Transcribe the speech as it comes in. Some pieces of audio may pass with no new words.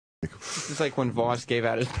It's like when Voss gave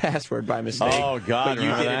out his password by mistake. Oh, God, but you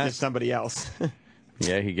did that? it to somebody else.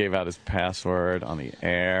 Yeah, he gave out his password on the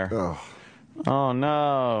air. Oh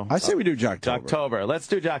no! I say we do Jocktober. Jocktober. Let's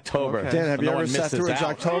do Jocktober. Okay. Dan, have you ever sat through a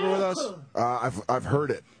Jocktober with us? I've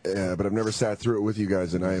heard it, but I've never sat through it with you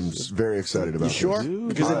guys, and I am very excited about it. You sure?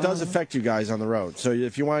 Because it does affect you guys on the road. So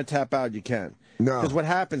if you want to tap out, you can. No. Because what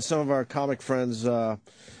happens, some of our comic friends go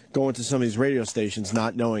into some of these radio stations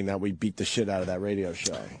not knowing that we beat the shit out of that radio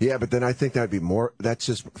show. Yeah, but then I think that'd be more. That's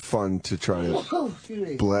just fun to try to.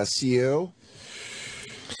 Bless you.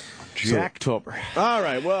 Jocktober. All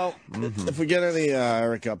right, well, if we get any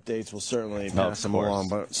Eric updates, we'll certainly pass them along.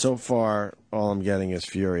 But so far, all I'm getting is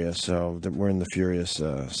Furious, so we're in the Furious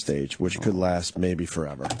stage, which could last maybe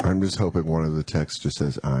forever. I'm just hoping one of the texts just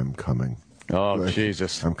says, "I'm coming." Oh, like,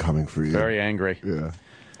 Jesus. I'm coming for you. Very angry. Yeah.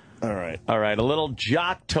 All right. All right, a little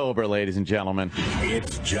Jocktober, ladies and gentlemen.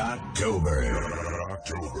 It's Jocktober.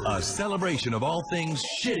 A celebration of all things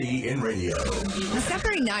shitty in radio. It's not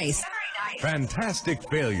very nice. Fantastic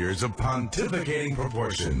failures of pontificating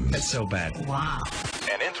proportions. That's so bad. Wow.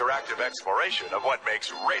 An interactive exploration of what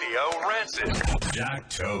makes radio rancid.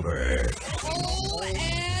 Jocktober.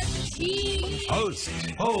 OMG. Hosts,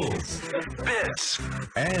 holes, bits,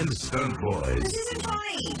 and stunt boys. This isn't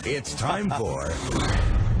funny. It's time for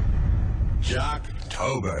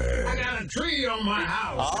Jocktober. I got a tree on my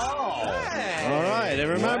house. All right, and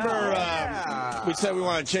remember, we said we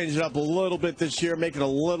want to change it up a little bit this year, make it a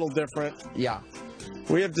little different. Yeah.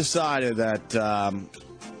 We have decided that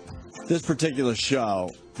this particular show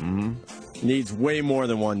needs way more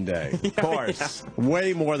than one day. Of course.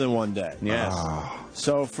 Way more than one day. Yes.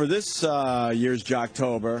 So for this year's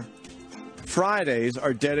Jocktober, Fridays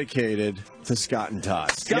are dedicated to Scott and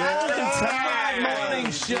Todd. Scott and Todd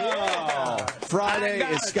Morning Show. Friday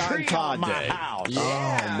is Scott and Todd Day. Oh,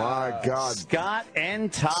 my God. Scott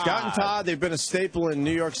and Todd. Scott and Todd, they've been a staple in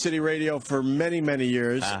New York City radio for many, many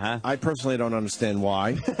years. I personally don't understand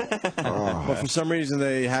why. But for some reason,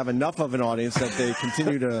 they have enough of an audience that they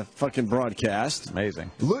continue to fucking broadcast. Amazing.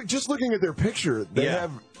 Look, just looking at their picture, they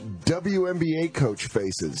have WNBA coach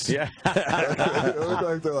faces. Yeah. It looks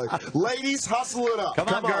like they're like, ladies, hustle it up. Come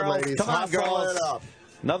on, girls. ladies. Come on, hustle girls. it up.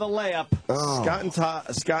 Another layup. Oh. Scott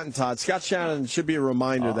and Todd. Scott Shannon should be a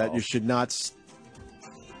reminder that you should not.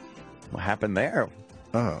 What happened there?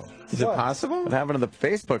 Oh. Is it possible? What happened to the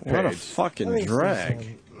Facebook page? What a fucking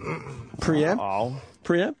drag.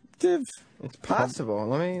 Preemptive? It's possible.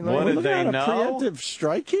 Let me What did look they at it. know? Preemptive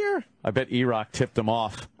strike here? I bet E-Rock tipped him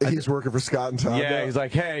off. He's working for Scott and Todd. Yeah, now. he's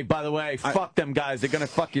like, hey, by the way, fuck them guys. They're going to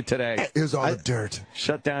fuck you today. It was all the dirt.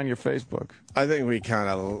 Shut down your Facebook. I think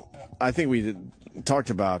we talked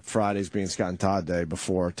about Fridays being Scott and Todd Day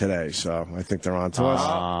before today, so I think they're on to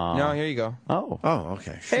us. No, here you go. Oh,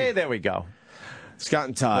 okay. Hey, there we go. Scott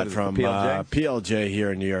and Todd from PLJ? PLJ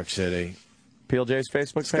here in New York City. PLJ's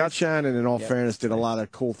Facebook Scott page? Shannon, in all fairness, did a lot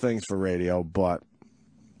of cool things for radio, but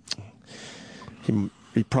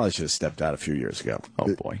he probably should have stepped out a few years ago.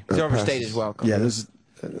 Oh, boy. He's overstayed his welcome. Yeah,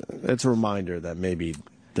 it's a reminder that maybe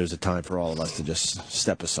there's a time for all of us to just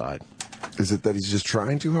step aside. Is it that he's just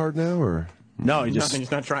trying too hard now, or? No,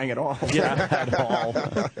 He's not trying at all. Yeah, at all.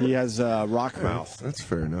 He has rock mouth. That's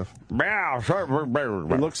fair enough.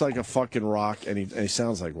 He looks like a fucking rock, and he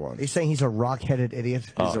sounds like one. He's saying he's a rock-headed idiot?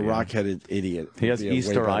 He's a rock-headed idiot. He has He'd be a way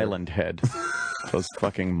Easter better- Island head. Those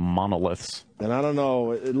fucking monoliths. And I don't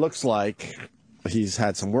know, it looks like he's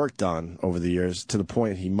had some work done over the years to the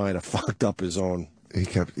point he might have fucked up his own.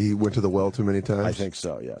 He went to the well too many times? I think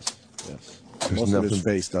so, yes. There's Most of his nothing-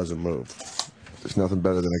 face doesn't move. There's nothing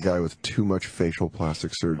better than a guy with too much facial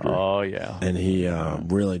plastic surgery. Oh, yeah. And he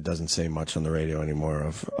really doesn't say much on the radio anymore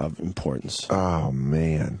of importance. Oh,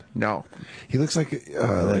 man. No. He looks like...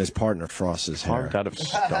 And then his partner frosts his hair. Carved out of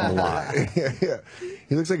stone. yeah.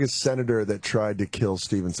 He looks like a senator that tried to kill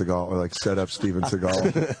Steven Seagal, or like set up Steven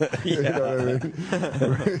Seagal. You know what I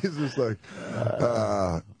mean? He's just like,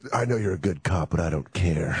 I know you're a good cop, but I don't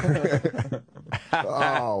care.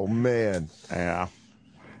 Oh, man. Yeah.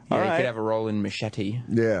 Yeah, All he right. could have a roll in Machete.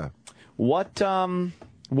 Yeah. What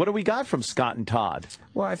do we got from Scott and Todd?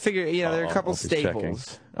 Well, I figure, there are a couple Opie's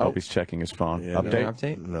staples. Checking. Opie's checking his phone. Yeah, Update? No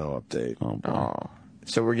update? No update. Oh, boy. Oh.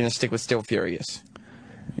 So we're going to stick with Still Furious.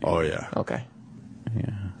 Oh, yeah. Okay. Yeah.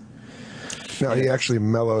 No, he actually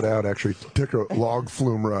mellowed out, actually took a log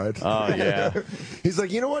flume ride. Oh, yeah. He's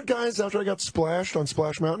like, you know what, guys? After I got splashed on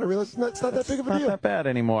Splash Mountain, I realized it's not that big of a Not deal. that bad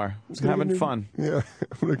anymore. Having fun. Yeah.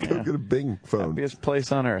 I'm going to go get a Bing phone. Happiest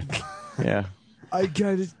place on earth. Yeah. I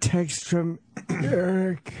got a text from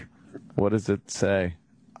Eric. What does it say?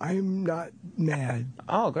 I'm not mad.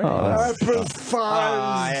 Oh, great. April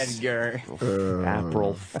Fools. Edgar.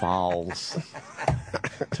 April Fowls.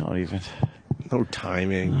 Don't even. No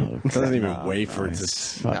timing. Doesn't even wait for it to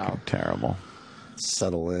Fucking terrible.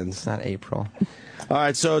 settle in. It's not April. All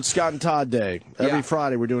right, so it's Scott and Todd Day. Every Yeah.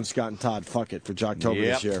 Friday we're doing Scott and Todd Fuck It for Jocktober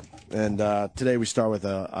this year. And today we start with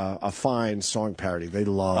a fine song parody. They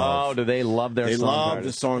love. Oh, do they love their They song love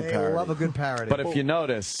parodies? the song They parody. love a good parody. But if you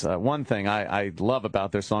notice, one thing I love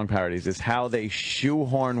about their song parodies is how they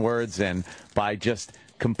shoehorn words in by just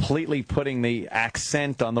completely putting the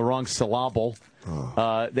accent on the wrong syllable.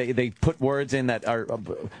 They put words in that are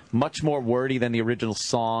much more wordy than the original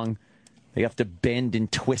song. They have to bend and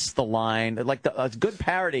twist the line. Like a good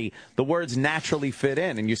parody, the words naturally fit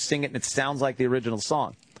in, and you sing it and it sounds like the original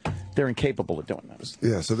song. They're incapable of doing that.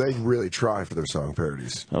 Yeah, so they really try for their song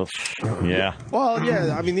parodies. Oh, yeah. Well,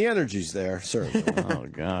 yeah, I mean, the energy's there, certainly. Oh,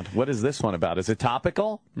 God. What is this one about? Is it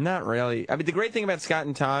topical? Not really. I mean, the great thing about Scott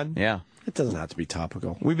and Todd, Yeah. It doesn't have to be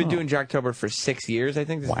topical. we've been doing Jocktober for 6 years. I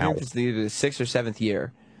think this Wow. is either the 6th or 7th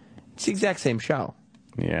year. It's the exact same show.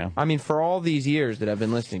 Yeah. I mean, for all these years that I've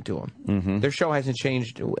been listening to them, their show hasn't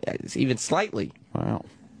changed even slightly. Wow.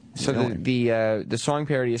 So the song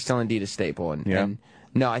parody is still indeed a staple. And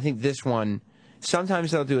no, I think this one,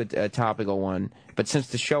 sometimes they'll do a topical one, but since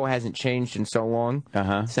the show hasn't changed in so long,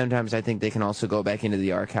 sometimes I think they can also go back into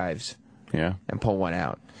the archives Yeah. and pull one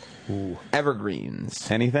out. Evergreens.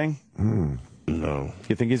 Anything? No.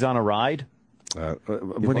 You think he's on a ride?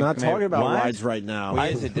 We're not talking about What? rides right now. Why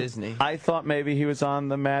is it Disney? I thought maybe he was on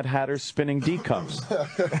the Mad Hatter spinning D cups.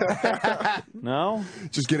 No?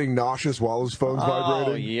 Just getting nauseous while his phone's Oh,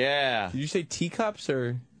 vibrating. yeah. Did you say teacups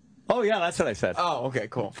or? Oh, yeah, that's what I said. Oh, okay,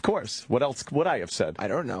 cool. Of course. What else would I have said? I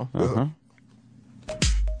don't know. Oh.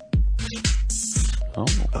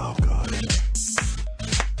 Oh, God.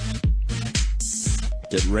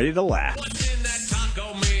 Get ready to laugh. What's in that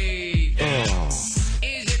taco meat?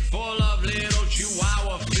 Is it full of little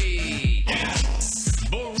chihuahua feet?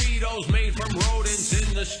 Burritos made from rodents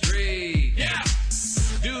in the street? Yeah.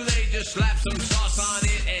 Do they just slap some sauce on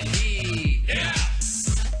it and heat? Yeah.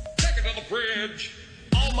 Take it to the fridge.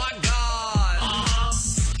 Oh my God.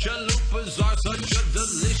 Chalupas are such a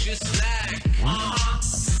delicious snack.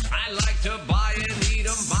 I like to buy and eat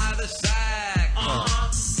them by the sack.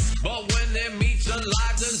 But when their meat's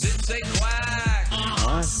alive, does it say quack?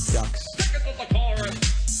 Ducks. Take it to the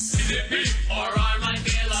chorus. Is it beef or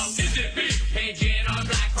armadillo? Is it beef, pigeon or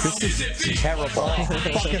black crow? This is terrible.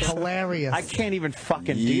 fucking hilarious. I can't even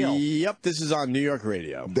fucking deal. Yep, this is on New York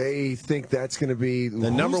radio. They think that's going to be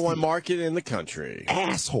The number one market in the country.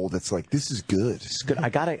 asshole that's like, this is good. It's good. I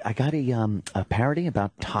got a parody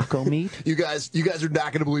about taco meat. You guys are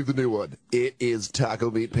not going to believe the new one. It is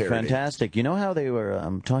taco meat parody. Fantastic. You know how they were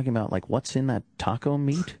talking about, like, what's in that taco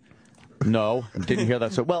meat? No, didn't hear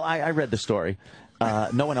that. So, well, I read the story.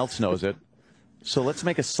 No one else knows it. So let's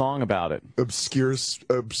make a song about it. Obscure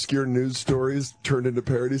news stories turned into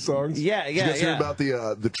parody songs. Yeah, Did you guys hear about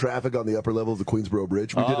the traffic on the upper level of the Queensboro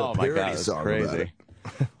Bridge? We did a my parody God, it's song crazy. about it.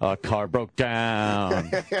 A car broke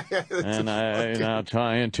down, and I'm now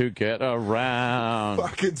trying to get around.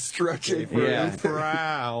 Fucking stretching for Yeah.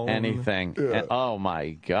 Brown. Anything. And, oh,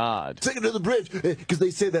 my God. Take it to the bridge, because they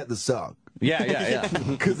say that in the song. Yeah.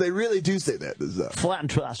 Because they really do say that in the song. Flat and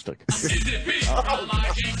plastic. Is it beef from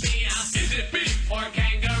Argentina? Is it beef or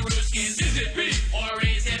kangaroo skin? Is it beef or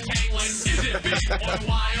is it penguin? Is it beef or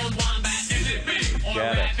wild wombat? Is it beef or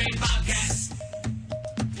Get it. rabid bobcat?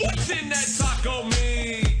 What's in that taco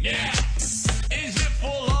meat? Yeah. Is it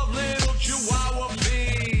full of little chihuahua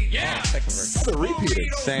feet? Yeah. They're repeated.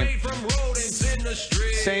 Burritos Same. made from rodents in the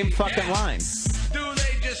street. Same fucking Yeah. line. Do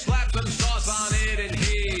they just slap some sauce on it and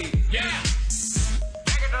heat? Yeah.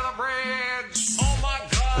 Take it to the bridge. Oh my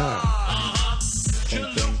God.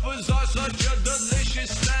 Chalupas are such a delicious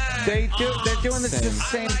snack. They're doing the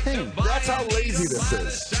same thing. That's how lazy this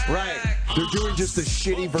is. Right. They're doing just a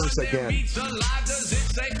shitty verse again. Meat's alive, does it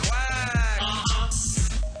say quack?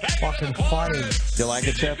 fucking funny. Do you like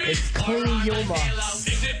it, Chip? It's clean humor.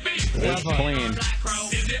 Is it beef It's from clean. black crow?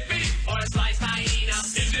 Is it beef or sliced hyena?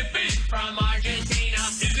 Is it beef from Argentina?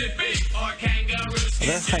 Is it beef or kangaroo skin?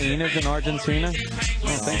 Are there hyenas in Argentina? I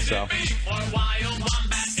don't think so. Beef or wild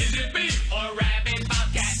wombat? Is it beef or rabid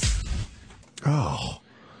bobcat? Oh.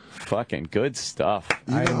 Fucking good stuff.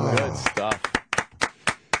 Good stuff.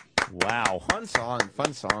 Wow. Fun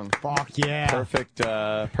song. Fuck yeah.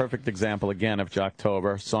 Perfect example again of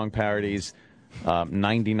Jocktober. Song parodies.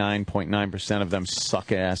 99.9% of them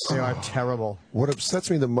suck ass. They are terrible. What upsets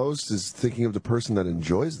me the most is thinking of the person that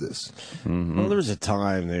enjoys this. Well, there was a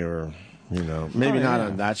time they were, maybe not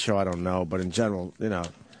on that show, I don't know, but in general,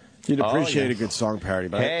 You'd appreciate yeah. a good song parody.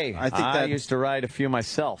 But Hey, I think that used to write a few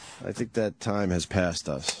myself. I think that time has passed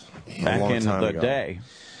us. Back in the ago. day.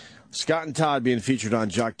 Scott and Todd being featured on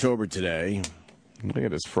Jocktober today. Look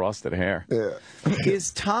at his frosted hair. Yeah.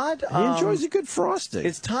 Is Todd... He enjoys a good frosting.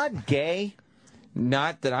 Is Todd gay?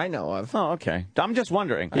 Not that I know of. Oh, okay. I'm just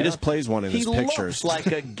wondering. He just plays one in his pictures. He looks like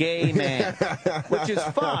a gay man, which is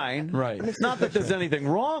fine. Right. And it's not that there's anything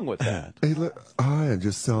wrong with that. Hey, look, I'm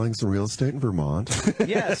just selling some real estate in Vermont.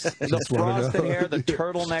 Yes, the frosted hair, the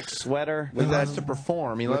turtleneck sweater. He loves to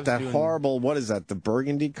perform. He With loves that doing... horrible, what is that, the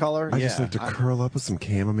burgundy color? I just like to curl up with some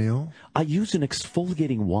chamomile. I use an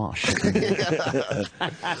exfoliating wash.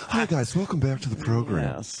 Hi, guys. Welcome back to the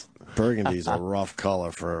program. Yes. Burgundy's a rough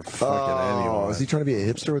color for fucking anyone. Is he trying to be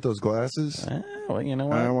a hipster with those glasses? Well, you know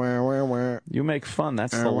what? You make fun.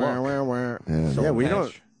 That's the look. Yeah, we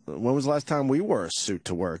don't. When was the last time we wore a suit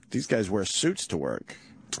to work? These guys wear suits to work.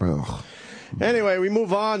 Oh. Anyway, we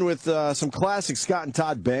move on with some classic Scott and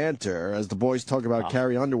Todd banter as the boys talk about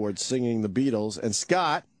Carrie Underwood singing the Beatles, and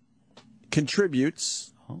Scott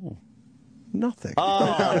contributes nothing.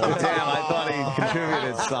 Oh, damn, I thought he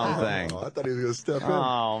contributed something. I thought he was going to step in.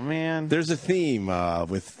 Oh, man. There's a theme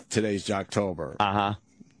with today's Jocktober. Uh-huh.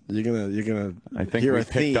 You're gonna. I think hear we a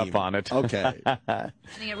picked theme. up on it. Okay.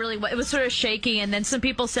 It was sort of shaky, and then some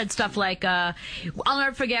people said stuff like, "I'll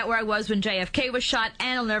never forget where I was when JFK was shot,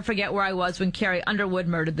 and I'll never forget where I was when Carrie Underwood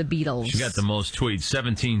murdered the Beatles." She got the most tweets,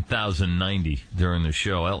 17,090 during the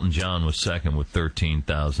show. Elton John was second with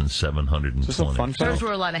 13,720. Is this a fun show? Those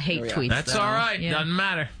were a lot of hate tweets. That's though. all right. Yeah. Doesn't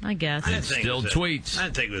matter. I guess. It's still tweets. I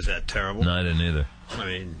didn't think it was that terrible. No, I didn't either. I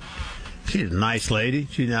mean, she's a nice lady.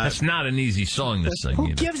 That's not an easy song to sing.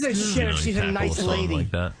 Who gives a shit if she's a nice lady?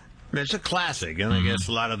 Like that. I mean, it's a classic, and I guess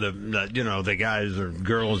a lot of the guys or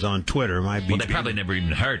girls on Twitter might be. Well, they probably never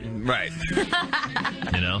even heard it. Right.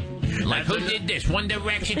 You know? Like, who did this? One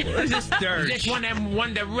Direction? Is this one of them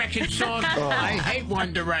One Direction songs? I hate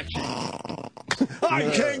One Direction. I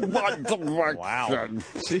can't One Direction. Wow.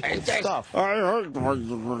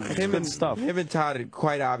 Stuff. Him and Todd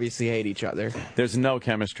quite obviously hate each other. There's no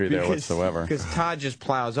chemistry there whatsoever. Because Todd just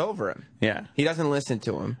plows over him. Yeah. He doesn't listen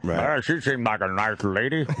to him. Right. She seemed like a nice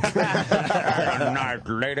lady. Nice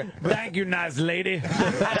lady. Thank you, nice lady. Nice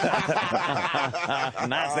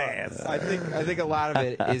ass. I think a lot of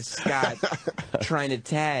it is Scott trying to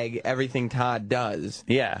tag everything Todd does.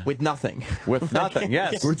 Yeah. With nothing. With nothing,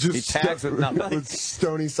 yes. He tags with nothing. With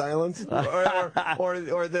stony silence.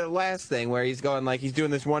 or the last thing where he's going like he's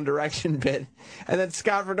doing this One Direction bit, and then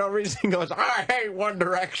Scott for no reason goes, "I hate One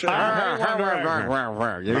Direction." You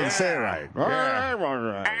didn't say it right. It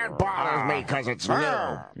bothers me because it's new.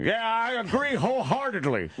 Yeah, I agree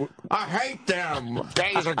wholeheartedly. I hate them.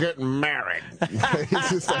 Gays are getting married. He's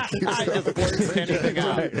just like, I just blurt anything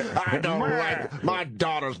out. I don't like my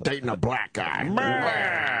daughter's dating a black guy.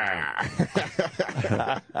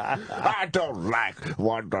 I don't like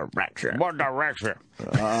One Direction. One Direction.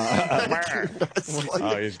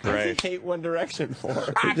 Oh, he's great. I hate One Direction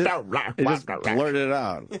for. I don't like He One just Direction. blurted it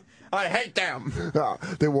out. I hate them.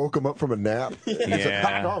 they woke him up from a nap. Yeah.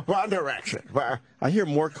 I don't One Direction. I hear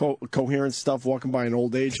more coherent stuff walking by an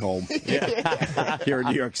old age home here in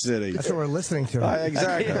New York City. That's what we're listening to.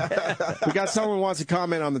 Exactly. We got someone who wants to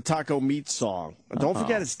comment on the taco meat song. Don't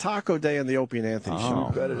forget, it's Taco Day on the Opie and Anthony Show.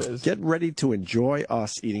 I bet it is. Get ready to enjoy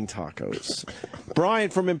us eating tacos. Brian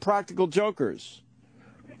from Impractical Jokers.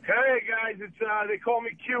 Hey guys, it's they call me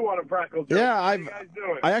Q on Impractical Jokers. Yeah, how you guys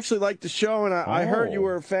doing? I actually like the show, and I heard you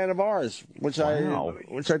were a fan of ours, which I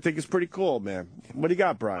think is pretty cool, man. What do you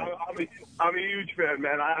got, Brian? I'm a huge fan,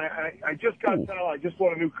 man. I just got satellite. I just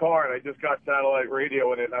bought a new car, and I just got satellite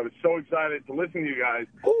radio in it. And I was so excited to listen to you guys,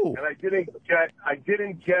 and I didn't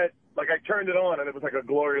get like I turned it on, and it was like a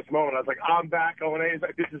glorious moment. I was like, I'm back on A.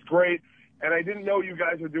 This is great. And I didn't know you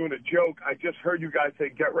guys were doing a joke. I just heard you guys say,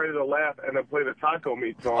 "Get ready to laugh," and then play the taco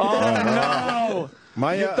meat song. Oh,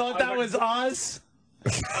 no! You thought that was us? I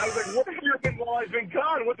was like, what have you been while I've been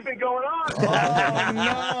gone? What's been going on? Oh,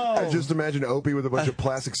 no! I just imagine Opie with a bunch of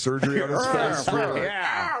plastic surgery on his face.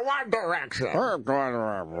 Yeah. One Direction.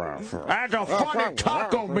 That's a funny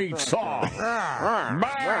taco meat song.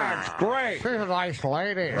 Man, it's great. She's a nice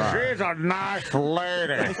lady. She's a nice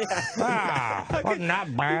lady. Wasn't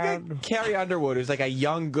that bad? Carrie Underwood is like a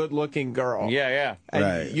young, good-looking girl. Yeah, yeah.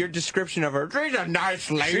 And your description of her, she's a nice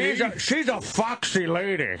lady. She's a foxy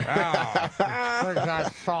lady.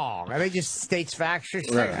 That song. I think just states facts. She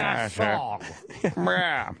sings that song.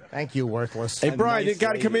 Yeah. Thank you, worthless. Hey, Brian, nice you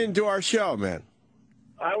got to come lady. in and do our show, man.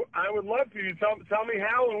 I would love to. You tell me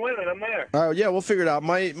how and when, and I'm there. Yeah, we'll figure it out.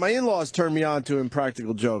 My in-laws turned me on to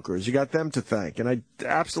Impractical Jokers. You got them to thank, and I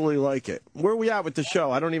absolutely like it. Where are we at with the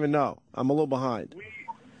show? I don't even know. I'm a little behind.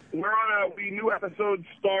 We're on new episodes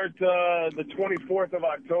start the 24th of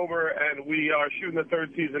October, and we are shooting the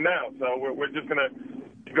 3rd season now. So we're just gonna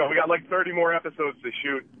go. We got like 30 more episodes to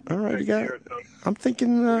shoot. All right, you got. I'm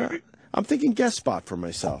thinking guest spot for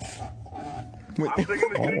myself. I'm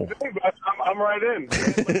thinking the same thing, but I'm right in.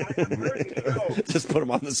 Just put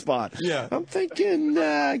him on the spot. Yeah. I'm thinking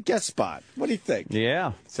guest spot. What do you think?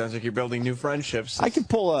 Yeah. Sounds like you're building new friendships. I can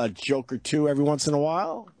pull a joke or two every once in a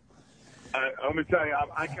while. Let me tell you,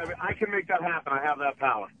 I can make that happen. I have that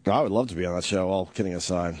power. I would love to be on that show, all kidding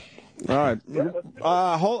aside. All right.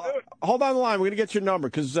 Hold on the line. We're going to get your number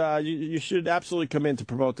because you should absolutely come in to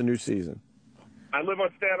promote the new season. I live on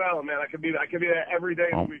Staten Island, man. I could be there every day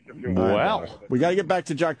of the week if you want. Well, we got to get back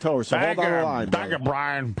to Jocktober, so hold on the line. Thank you,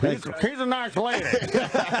 Brian. He's a nice lady.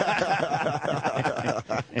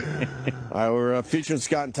 All right, we're featuring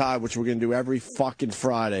Scott and Todd, which we're going to do every fucking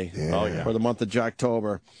Friday for the month of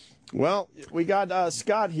Jocktober. Well, we got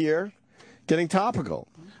Scott here getting topical.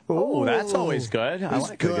 Oh, that's always good. I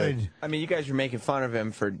like good. I mean, you guys are making fun of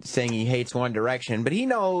him for saying he hates One Direction, but he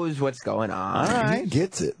knows what's going on. All right. He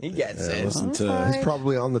gets it. He gets it. Listen to He's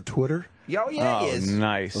probably on the Twitter. Oh, yeah, he is.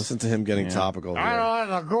 Nice. Listen to him getting topical. I don't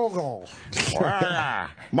have to Google.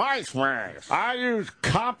 MySpace. I use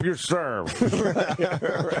CompuServe.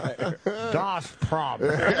 DOS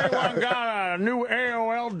problem. Anyone got a new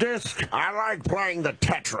AOL disc? I like playing the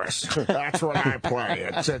Tetris. That's what I play.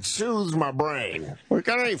 It soothes my brain. We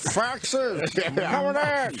got any faxes? Coming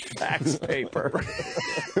in. Fax paper.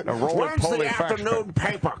 When's the afternoon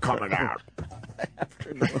paper coming out?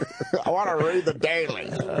 I want to read the daily.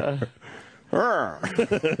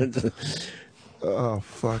 Oh,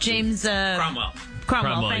 fuck. James Cromwell,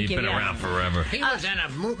 thank he's you. been around forever. He was in a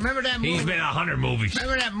movie. Remember that movie? He's been in 100 movies.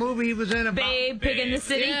 Remember that movie he was in about? Babe, Pig in the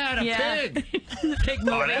City? Yeah, the pig. The pig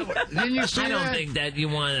movie. Didn't you see I don't that? think that you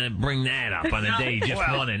want to bring that up on the day you just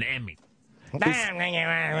won an Emmy. Oh,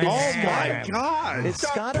 my God. Is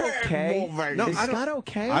Scott okay? No, Is Scott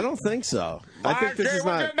okay? I don't think so. I think this is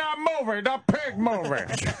not... in that movie, the pig movie.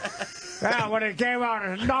 Yeah, when it came out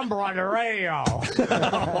as number on the radio.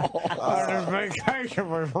 His vacation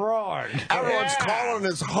was ruined. Everyone's calling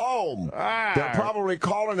his home. They're probably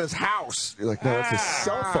calling his house. You're like, no, that's his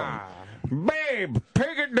cell phone. Babe,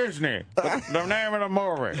 Pig at Disney. The name of the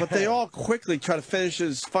movie. But they all quickly try to finish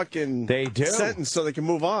his fucking sentence so they can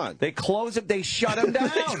move on. They close it. They shut him down.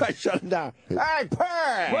 They try to shut him down. Hey, Pig!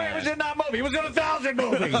 Well, he was in that movie. He was in 1,000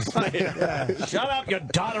 movies. Shut up, you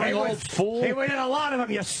doddering old fool. He was in a lot of them,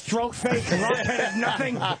 you stroke-faced, rock-headed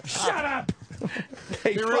nothing. Shut up!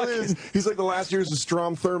 He really is. He's like the last years of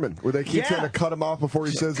Strom Thurmond, where they keep trying to cut him off before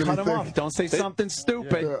he says anything. Cut him off. Don't say something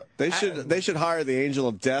stupid. They should hire the Angel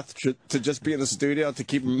of Death to just be in the studio to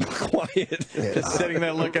keep him quiet. Just sitting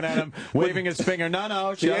there looking at him, waving his finger.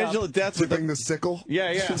 No, the Angel of Death with the sickle.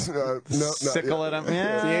 Yeah. Sickle at him.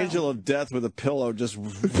 Yeah. The Angel of Death with a pillow just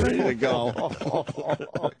ready to go.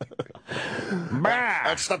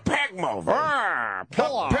 It's the pig movie.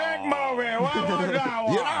 Pillow. The pig movie. What was that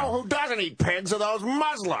one? You know who doesn't eat pigs are those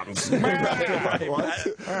Muslims.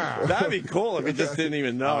 That'd be cool if he just didn't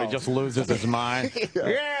even know. He just loses his mind.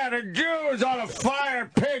 Yeah, the Jews ought to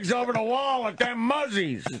fire pigs over the wall at them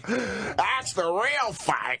muzzies. That's the real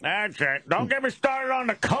fight. That's it. Don't get me started on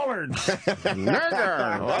the coloreds.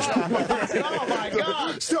 Nigger. Oh, my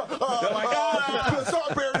God.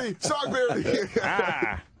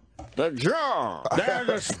 Songbeardy. The Jew. There's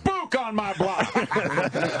a spook on my block.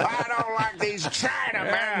 I don't like these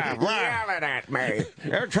Chinamen yelling at me.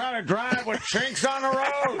 They're trying to drive with chinks on the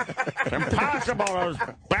road. It's impossible, those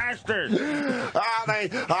bastards. They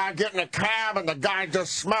get in a cab and the guy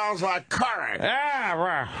just smells like curry.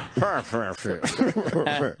 Yeah,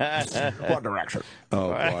 One Direction.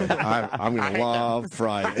 Oh, boy. I'm going to love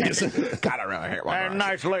Fridays. Gotta really hate one. That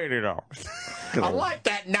nice lady, though. I like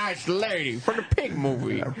that nice lady from the pig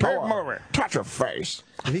movie. Pig movie. Touch her face.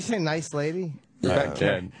 Did he say nice lady?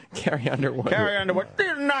 Carrie Underwood. Carrie Underwood.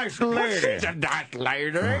 This nice lady. She's a nice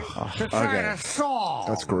lady. She's trying a song.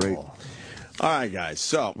 That's great. All right, guys.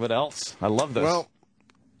 So, what else? I love this.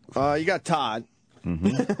 Well, you got Todd,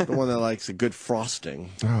 the one that likes a good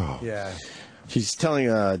frosting. Oh. Yeah. He's telling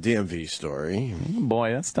a DMV story.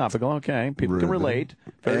 Boy, that's topical. Okay. People can relate.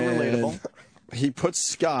 Very relatable. He puts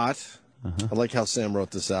Scott, I like how Sam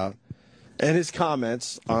wrote this out, and his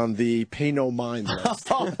comments on the pay no mind list.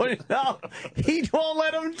 Oh, no. He won't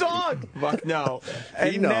let him talk. Fuck no.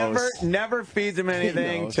 He knows. Never feeds him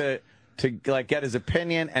anything to to like get his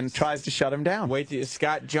opinion and tries to shut him down. Wait till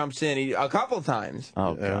Scott jumps in a couple times.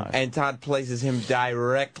 Oh, God. And Todd places him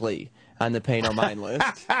directly on the pay no mind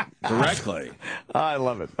list. Directly. I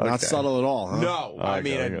love it. Okay. Not subtle at all, huh? No, I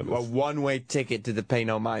mean a one-way ticket to the pay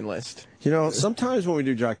no mind list. You know, sometimes when we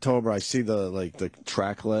do Jocktober, I see the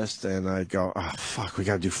track list, and I go, oh, fuck, we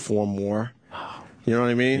got to do 4 more. You know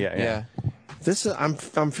what I mean? Yeah. This is, I'm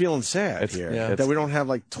feeling sad here that we don't have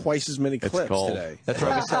like twice as many clips today. That's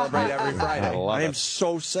why we celebrate every Friday. I am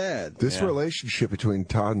so sad. This relationship between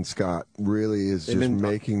Todd and Scott really is just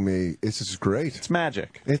making me. It's just great. It's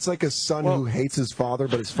magic. It's like a son who hates his father,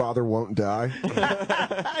 but his father won't die.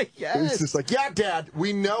 Yes. It's just like, yeah, Dad,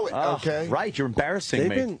 we know it. Okay, right. You're embarrassing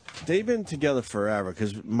me. They've been together forever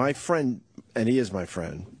because my friend, and he is my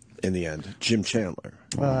friend in the end, Jim Chandler.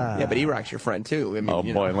 Yeah, but E-Rock's your friend, too. I mean, Oh,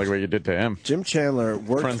 boy, look what you did to him. Jim Chandler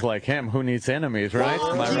worked... Friends like him, who needs enemies, right?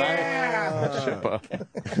 Am I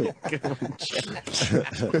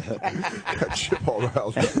Got Chip all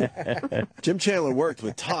riled up. Jim Chandler worked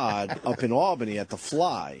with Todd up in Albany at the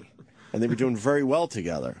Fly, and they were doing very well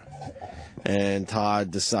together. And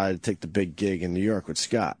Todd decided to take the big gig in New York with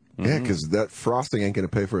Scott. Yeah, because that frosting ain't going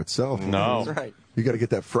to pay for itself. No. That's right. You got to get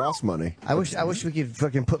that frost money. I wish we could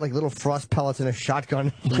fucking put like little frost pellets in a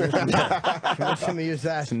shotgun. Can we use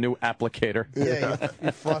that? It's a new applicator. Yeah,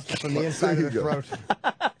 you frost it from the inside of the throat.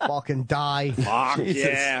 Fucking die. Fuck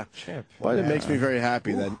yeah. But it makes me very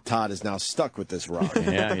happy that Todd is now stuck with this rock.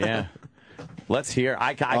 Yeah. Let's hear.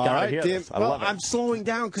 I gotta hear this. I love it. I'm slowing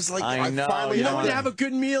down because, like, I know, finally, you you don't know, when you have a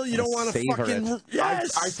good meal, you don't want to fucking.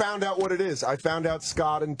 Yes. I found out what it is. I found out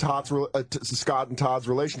Scott and Todd's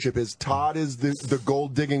relationship is Todd is the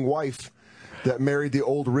gold digging wife that married the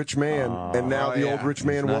old rich man, and now the old rich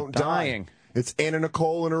man won't die. It's Anna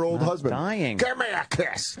Nicole and her old husband. Dying. Give me a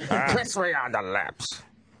kiss. Kiss me on the lips.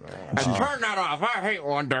 And turn that off. I hate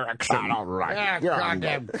One Direction. I don't like it.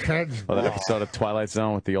 Goddamn kids. Well, that episode of Twilight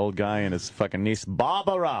Zone with the old guy and his fucking niece,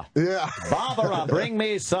 Barbara. Yeah. Barbara, bring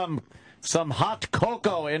me some hot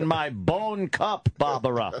cocoa in my bone cup,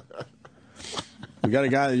 Barbara. We got a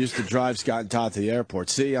guy that used to drive Scott and Todd to the airport.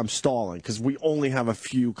 See, I'm stalling because we only have a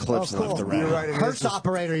few clips left around. You're right. Hearse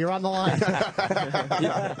operator, you're on the line.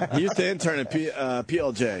 He used to intern at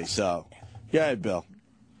PLJ, so go ahead, Bill.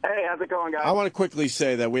 Hey, how's it going, guys? I want to quickly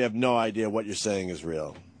say that we have no idea what you're saying is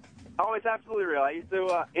real. Oh, it's absolutely real. I used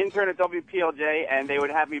to intern at WPLJ, and they would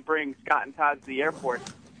have me bring Scott and Todd to the airport.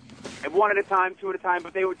 And 1 at a time, 2 at a time,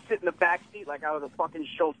 but they would sit in the back seat like I was a fucking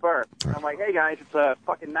chauffeur. And I'm like, hey, guys, it's a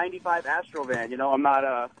fucking 95 Astro van, you know? I'm not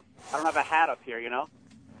I don't have a hat up here, you know?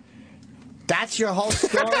 That's your whole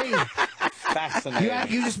story?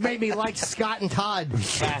 Fascinating. You just made me like Scott and Todd.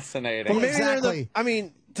 Fascinating. Well, Exactly.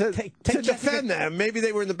 To defend them, maybe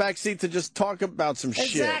they were in the back seat to just talk about some shit.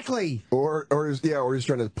 Exactly. Or he's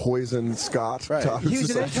trying to poison Scott. Right. He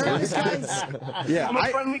was an intern, guys. Yeah, I'm a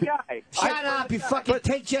friendly guy. Shut up, you fucking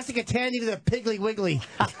take Jessica Tandy to the Piggly Wiggly.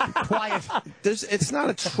 Quiet. It's not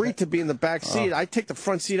a treat to be in the back seat. I take the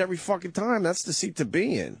front seat every fucking time. That's the seat to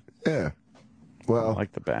be in. Yeah. Well, I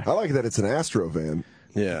like the back. I like that it's an Astro van.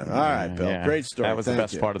 Yeah. All right, Bill. Yeah. Great story. That was the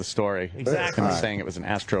best part of the story. Exactly. Him saying it was an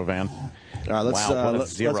Astro van. All right, Wow,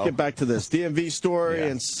 let's get back to this. DMV story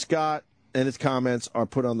and Scott and his comments are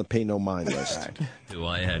put on the pay no mind list.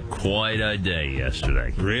 I had quite a day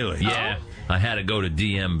yesterday. Really? Yeah. I had to go to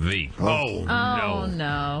DMV. Oh,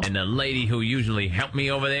 no. And the lady who usually helped me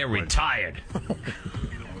over there retired.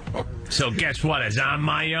 So guess what? It's on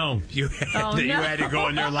my own. You had to go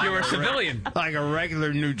in there like You're a civilian. like a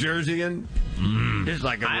regular New Jerseyan? Just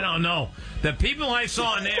like I don't know. The people I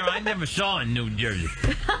saw in there, I never saw in New Jersey.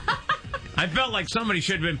 I felt like somebody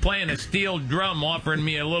should have been playing a steel drum offering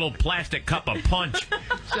me a little plastic cup of punch.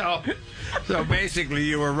 So basically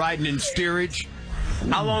you were riding in steerage?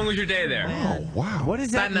 How long was your day there? Oh, wow. What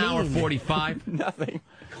does that About mean? an hour 45. Nothing.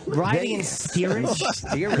 Riding in steerage? Is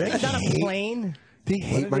that a plane? They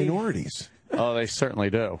hate minorities. Oh, they certainly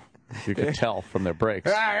do. You could tell from their breaks.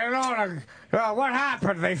 Yeah, you know, what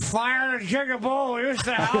happened? They fired a jigaboo who used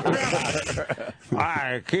to help you.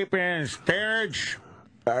 I keep in steerage.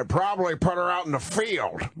 I probably put her out in the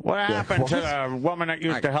field. What happened to the woman that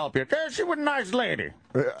used to help you? She was a nice lady.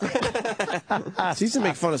 It's easy to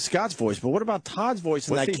make fun of Scott's voice, but what about Todd's voice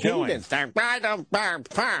in that cadence? And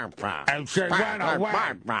she went away.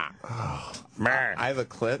 Man. I have a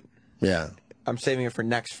clip. Yeah. I'm saving it for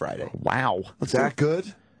next Friday. Wow. Is that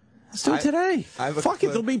good? Let's do it today. I have a Fuck it,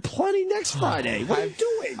 clip. there'll be plenty next Friday. What are you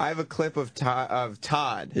doing? I have a clip of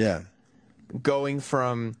Todd Yeah. going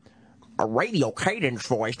from a radio cadence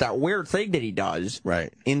voice, that weird thing that he does,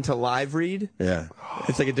 Right. into live read. Yeah.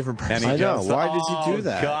 It's like a different person. I know. Why does he do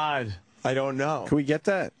that? God. I don't know. Can we get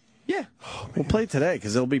that? Yeah. We'll play today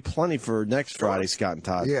because there'll be plenty for next Friday, Scott and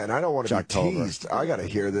Todd. Yeah, and I don't want to be Jocktober. teased. I got to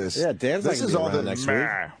hear this. Yeah, Dan's this not is gonna all be the around next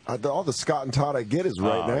week. All the Scott and Todd I get is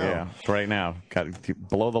right now. Yeah, it's right now. Got to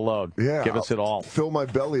blow the load. Yeah, Give us it all. Fill my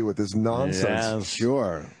belly with this nonsense. Yes.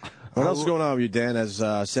 Sure. What else is going on with you, Dan, as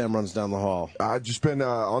Sam runs down the hall? I've just been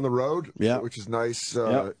on the road, yeah, which is nice.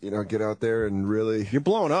 You know, get out there and really. You're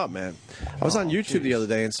blowing up, man. I was on YouTube the other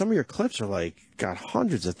day, and some of your clips are like got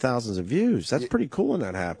hundreds of thousands of views. That's pretty cool when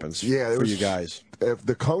that happens. Yeah, for you guys. If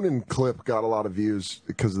the Conan clip got a lot of views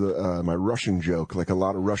because of my Russian joke, like a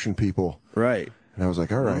lot of Russian people. Right. And I was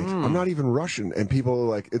like, all right, I'm not even Russian. And people are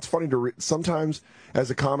like, it's funny to sometimes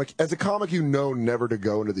as a comic, you know never to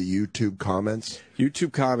go into the YouTube comments.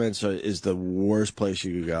 YouTube comments is the worst place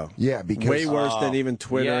you could go. Yeah, because way worse than even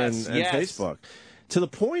Twitter and Facebook. To the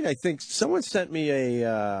point, I think someone sent me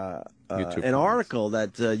an article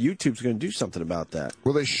that YouTube's going to do something about that.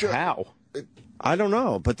 Well, they should. How? I don't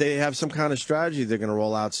know, but they have some kind of strategy they're going to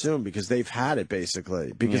roll out soon because they've had it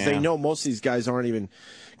basically. Because they know most of these guys aren't even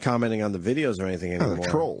commenting on the videos or anything anymore. They're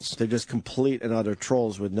trolls. They're just complete and utter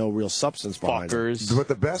trolls with no real substance behind them. But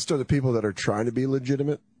the best are the people that are trying to be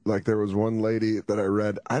legitimate. Like there was one lady that I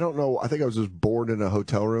read. I don't know. I think I was just bored in a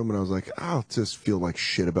hotel room, and I was like, I'll just feel like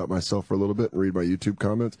shit about myself for a little bit and read my YouTube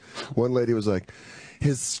comments. One lady was like,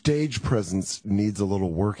 his stage presence needs a little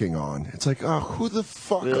working on. It's like, oh, who the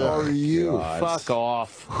fuck are you? Fuck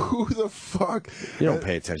off. Who the fuck? You don't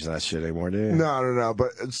pay attention to that shit anymore, do you? No.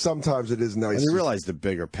 But sometimes it is nice. When you realize the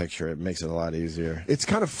bigger picture, it makes it a lot easier. It's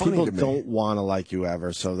kind of funny People to me. don't want to like you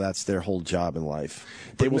ever, so that's their whole job in life.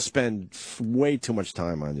 They will spend way too much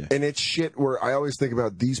time on you. And it's shit where I always think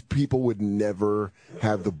about these people would never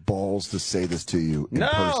have the balls to say this to you in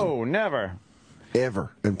person. No, never.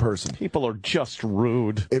 Ever in person. People are just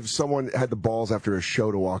rude. If someone had the balls after a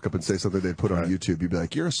show to walk up and say something they'd put on YouTube, you'd be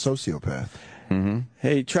like, you're a sociopath.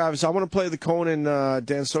 Hey, Travis, I want to play the Conan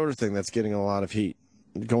Dan Soder thing that's getting a lot of heat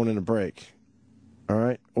going in a break. All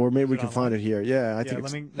right? Or maybe we can find it here. Yeah, I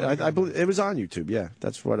think I believe it was on YouTube. Yeah,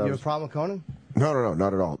 that's what I was. You have a problem with Conan? No,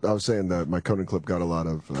 not at all. I was saying that my Conan clip got a lot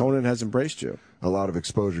of... Conan has embraced you. A lot of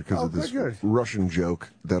exposure because of this Russian joke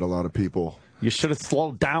that a lot of people... You should have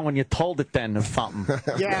slowed down when you told it then or something.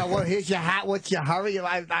 Yeah, well, here's your hat. What's your hurry?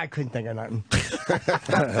 I couldn't think of nothing.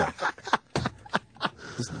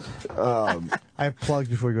 I have plugs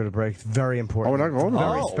before we go to break. It's very important. Oh, we're not going to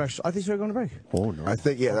break. Very special. I think we're going to break. Oh, no. I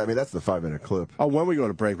think, yeah, I mean, that's the 5-minute clip. Oh, when we go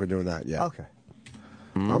to break, we're doing that, yeah. Okay.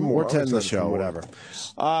 We're 10 the show, whatever.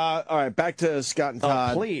 All right, back to Scott and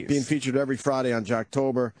Todd. Please. Being featured every Friday on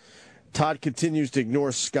Jocktober. Todd continues to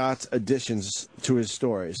ignore Scott's additions to his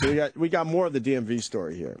story. So we got more of the DMV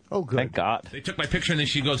story here. Oh, good. Thank God. They took my picture, and then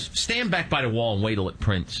she goes, stand back by the wall and wait till it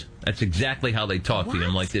prints. That's exactly how they talk to you.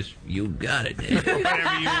 I'm like this, you got it.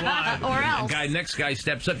 Whatever you want. Or else. The next guy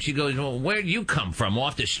steps up. She goes, well, where'd you come from?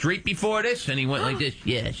 Off the street before this? And he went like this,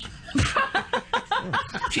 yes.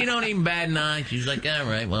 She don't even bat an eye. She's like, all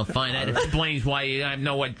right, well, fine. That explains why you have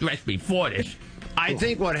no address before this. I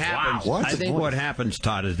think what happens. Wow. I think what happens,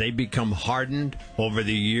 Todd, is they become hardened over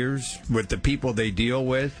the years with the people they deal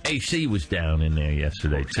with. AC was down in there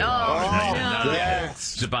yesterday too.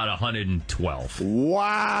 Yes. It's about 112.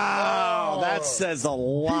 Wow, that says a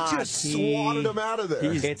lot. He just swatted him out of there.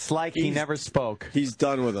 It's like he never spoke. He's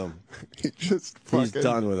done with him. He's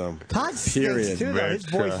done with him. Todd stinks, too, though. His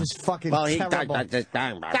voice is fucking terrible.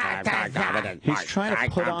 He's trying to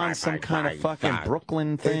put on some kind of fucking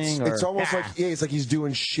Brooklyn thing. It's almost like, it's like he's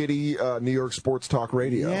doing shitty New York sports talk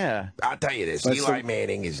radio. Yeah. I'll tell you this, Eli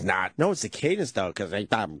Manning is not... No, it's the cadence, though, because they...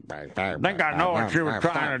 I think I know what she was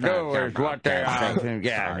trying to do is what they...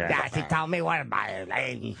 Yeah, she told me what about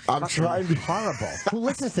it. I'm trying to... Horrible. Who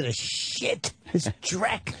listens to this shit? This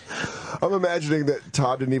dreck. I'm imagining that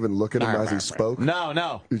Todd didn't even look at him as he spoke.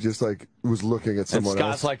 No. He just, like, was looking at someone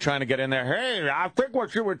Scott's else. like trying to get in there. Hey, I think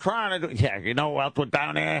what you were trying to do... Yeah, you know what was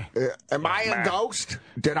down there? Am I a ghost?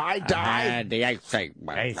 Did I die? They say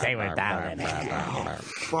we're down there.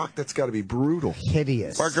 Fuck, that's got to be brutal.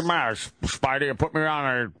 Hideous. What's the matter, Spidey? You put me on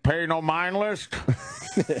a pay no mind list?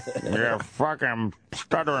 You fucking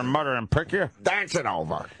stutter and mutter and pick you? Dance it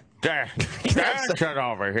over. Dance it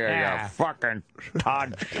over here, you fucking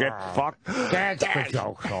Todd shit fuck. Dance the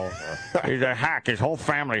joke's over. He's a hack. His whole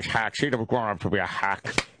family's hacks. He'd have grown up to be a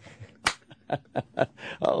hack.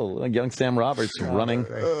 Oh, young Sam Roberts running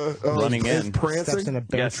in. Prancing?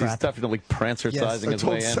 Yes, he's definitely prancercising his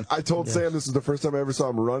way in. I told Sam this is the first time I ever saw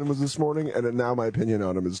him run was this morning, and now my opinion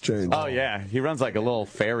on him has changed. Oh, yeah. He runs like a little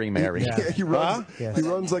fairy Mary. He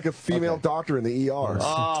runs like a female doctor in the ER.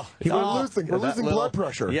 We're losing blood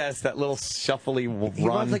pressure. Yes, that little shuffly run. He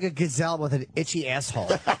runs like a gazelle with an itchy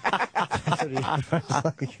asshole. That's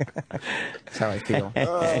how I feel.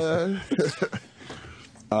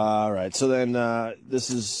 All right, so then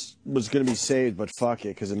this was going to be saved, but fuck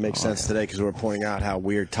it, because it makes sense today, because we're pointing out how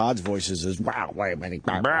weird Todd's voice is. Wow, wait a minute.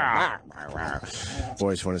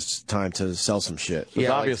 Voice when it's time to sell some shit.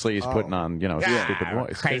 Yeah, obviously he's putting on, stupid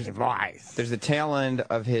voice. Crazy voice. There's the tail end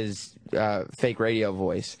of his fake radio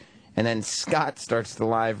voice, and then Scott starts the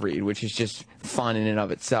live read, which is just fun in and of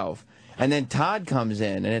itself. And then Todd comes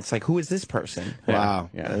in, and it's like, who is this person? Wow.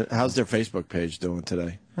 Yeah. How's their Facebook page doing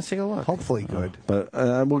today? Let's take a look. Hopefully good. But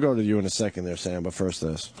we'll go to you in a second there, Sam, but first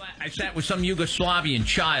this. I sat with some Yugoslavian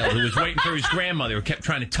child who was waiting for his grandmother who kept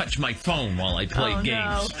trying to touch my phone while I played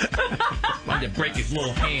games. Wanted to break his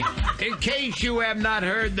little hand. In case you have not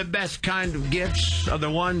heard, the best kind of gifts are the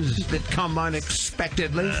ones that come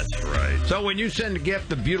unexpectedly. That's right. So when you send a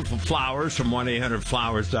gift of beautiful flowers from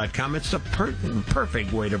 1-800-Flowers.com, it's a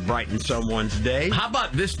perfect way to brighten someone's day. How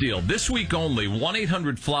about this deal? This week only,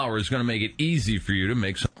 1-800-Flowers is going to make it easy for you to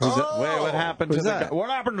make some... Wait, what happened to the guy? What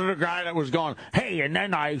happened to the guy that was going, hey, and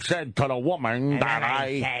then I said to the woman that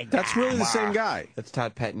I... That's really the same guy. That's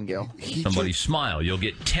Todd Pettingill. Somebody smile. You'll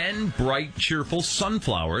get 10 bright, cheerful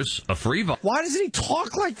sunflowers, a free... Why doesn't he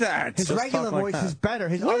talk like that? His regular voice is better.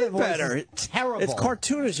 His other voice is terrible. It's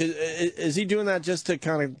cartoonish. Is he doing that just to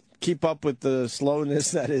kind of keep up with the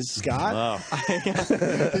slowness that is Scott?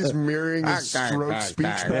 He's mirroring his stroke speech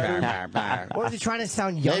pattern. What, is he trying to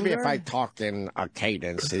sound younger? Maybe if I talk in a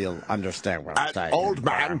cadence, he'll understand what I'm saying. Old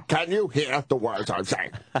man, can you hear the words I'm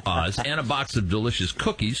saying? And a box of delicious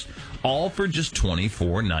cookies, all for just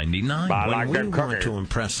 $24.99. When we want to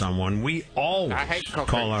impress someone, we always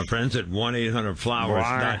call our friends at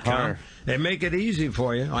 1-800-Flowers.com. They make it easy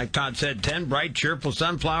for you. Like Todd said, 10 bright, cheerful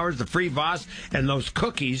sunflowers, the free vase, and those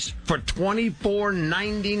cookies for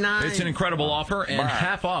 $24.99. It's an incredible offer and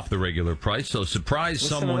half off the regular price. So surprise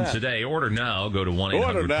someone today. Order now. Go to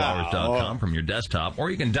 1-800-Flowers.com from your desktop,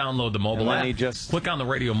 or you can download the mobile app. Click on the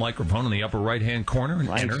radio microphone in the upper right-hand corner and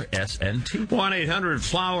enter SNT.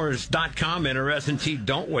 1-800-Flowers.com. Enter SNT.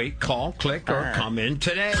 Don't wait. Call, click, or come in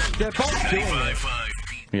today. They're both doing it.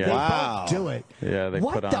 Yeah. Wow. They both do it. Yeah, they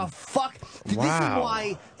what put on. the fuck?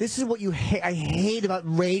 Wow. This is what you hate. I hate about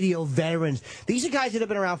radio veterans. These are guys that have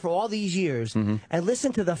been around for all these years and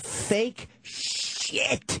listen to the fake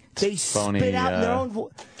shit they spit out in their own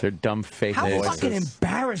voice. Their dumb fake How voices. fucking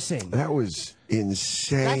embarrassing. That was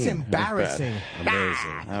insane. That's embarrassing.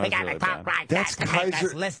 Amazing. We gotta talk like That's that to make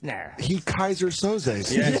us listener. He Kaiser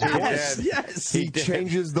Soze. Yes. He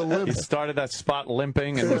changes the limp. He started that spot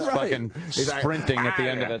limping and was fucking sprinting at the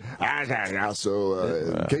end of it. So,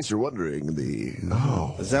 in case you're wondering,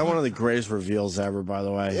 Is that one of the greatest reveals ever, by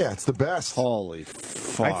the way? Yeah, it's the best. Holy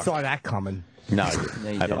fuck. I saw that coming. No, I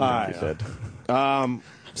don't think you did.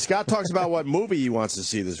 Scott talks about what movie he wants to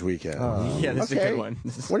see this weekend. Yeah, this is a good one.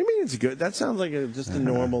 What do you mean it's good? That sounds like just a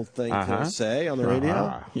normal thing to say on the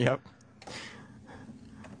radio. Yep.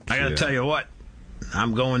 I gotta tell you what.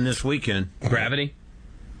 I'm going this weekend. Gravity?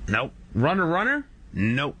 Nope. Runner?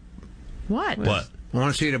 Nope. What? I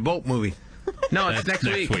want to see the boat movie. No, it's next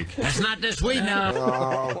week. That's not this week now.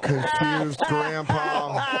 Oh, confused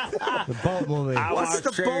grandpa. The boat movie. What's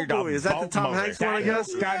the boat movie? Is that the Tom Hanks one, I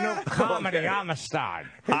guess? Got no comedy on the side.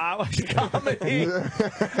 I want comedy.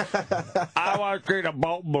 I want to see the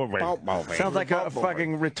boat movie. Boat movie. Sounds like a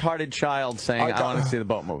fucking retarded child saying, I want to see the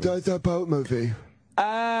boat movie. The boat movie.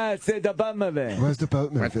 See the boat movie. Where's the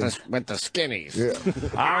boat movie? With the skinnies. Yeah.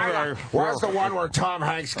 Where's the one where Tom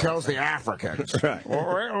Hanks kills the Africans?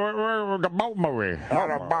 Where the boat movie?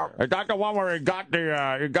 Is that the one where he got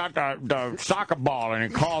the soccer ball and he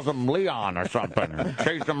calls him Leon or something and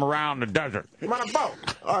chases him around the desert? I'm on a boat.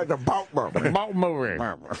 The boat movie. The boat movie.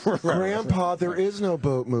 Grandpa, there is no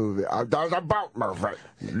boat movie. There's a boat movie.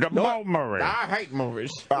 The boat movie. I hate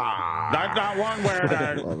movies. That's that one where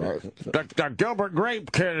the Gilbert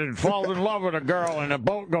Grape kid falls in love with a girl and the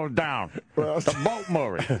boat goes down. The boat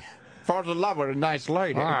movie. Falls in love with a nice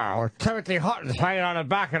lady. Or Timothy Hutton's hanging on the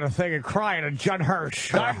back of the thing and crying at Judd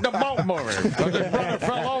Hirsch. That's the boat movie. Because his brother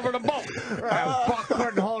fell over the boat. And Buck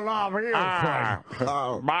couldn't hold on, but you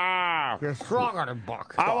You're stronger than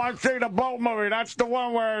Buck. I want to see the boat movie. That's the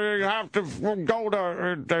one where you have to go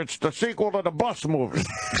to, it's the sequel to the bus movie.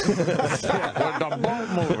 The boat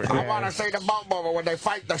movie. I want to see the boat movie when they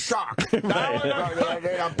fight the shark. The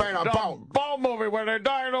boat movie where they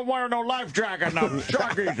die and don't wear no life jacket and the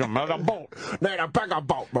shark eats them. The boat. They a bigger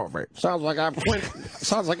boat movie. Sounds like I have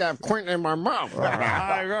Quint in my mouth.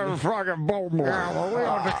 I got a fucking boat movie. Yeah, well,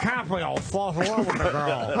 Leo DiCaprio falls in love with the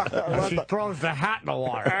girl. She throws the hat in the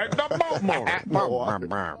water. The boat movie.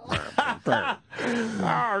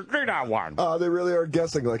 Oh, see that one. Oh, they really are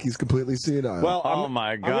guessing like he's completely senile. Well, oh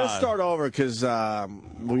my God! I'm going to start over because I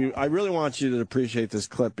really want you to appreciate this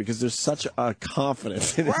clip because there's such a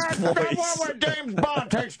confidence in his voice. That's the one where James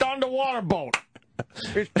Bond takes the underwater boat.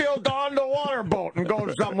 He steals the underwater boat and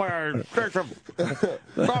goes somewhere and takes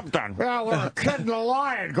something. Yeah, we're a kid and a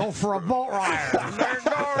lion go for a boat ride.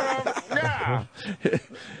 Yeah.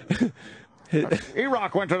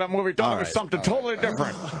 E-Rock went to that movie thought it was something totally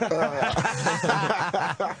different.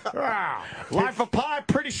 Life of Pi,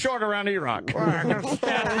 pretty short around E-Rock.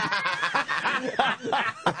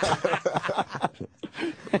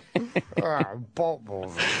 Boat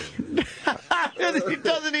movie. He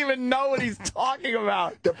doesn't even know what he's talking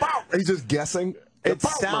about. He's just guessing.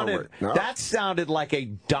 That sounded like a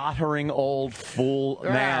doddering old fool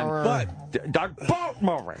man. But the boat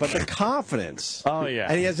movie. But the confidence. Oh yeah.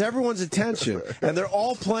 And he has everyone's attention, and they're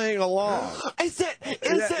all playing along.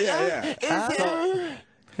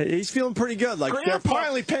 He's feeling pretty good. Like, they're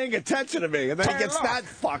finally paying attention to me. And then he gets that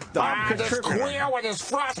fucked up. This queer with his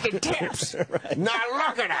frosted tips. Not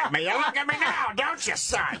looking at me. You look at me now, don't you,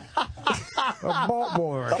 son? The boat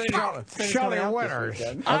movie. Shelley Winters.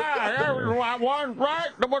 That one, right?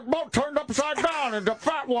 The boat turned upside down and the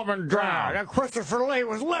fat woman drowned. And Christopher Lee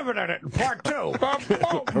was living in it in part 2. The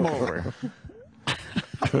boat movie.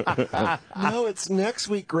 No, it's next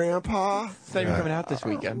week, Grandpa. It's not even coming out this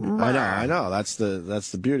weekend. I know. That's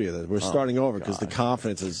the beauty of it. We're starting over because the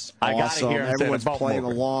confidence is awesome. Everyone's playing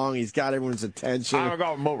along. He's got everyone's attention.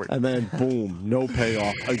 And then, boom, no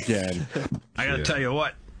payoff again. I got to tell you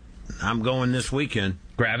what. I'm going this weekend.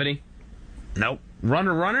 Gravity? Nope.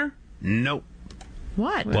 Runner? Nope.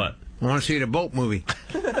 What? What? I want to see the boat movie.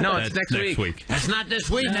 No, it's next week. That's not this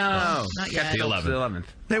week? No. Not yet. The 11th.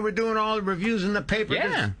 They were doing all the reviews in the paper.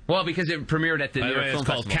 Yeah. Well, because it premiered at the New York Film It's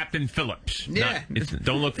called Festival. Captain Phillips. Yeah.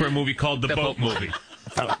 Don't look for a movie called The Boat Movie.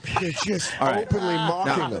 They're just openly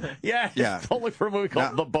mocking them. Yeah. Only for a movie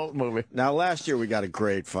called The Boat Movie. Now, last year we got a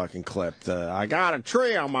great fucking clip. I got a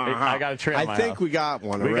tree on my house. I got a tree on my I think house. we got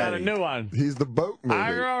one already. We got a new one. He's the boat movie.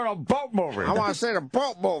 I got a boat movie. I want to see the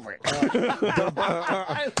boat movie.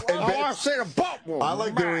 I want to see the boat movie. I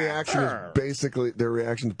like their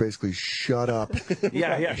reaction is basically shut up.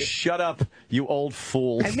 Yeah, shut up, you old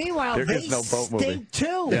fool. And meanwhile, there they is no boat movie. stink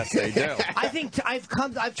too. Yes, they do. I think I've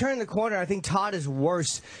turned the corner. I think Todd is worse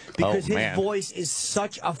because his voice is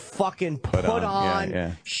such a fucking put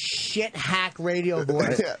on shit hack radio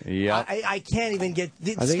voice. Yep. I can't even get.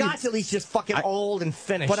 Scott's at least just fucking old and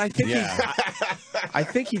finished. But I think I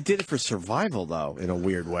think he did it for survival, though, in a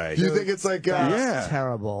weird way. Do you think it's like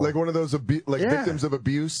terrible, like one of those victims of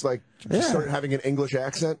abuse, like start having an English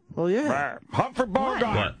accent? Well, yeah. Humphrey Bogart.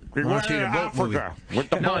 What? He went to Africa with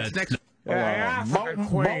the boat. It's next.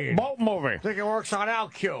 Boat movie. I think it works on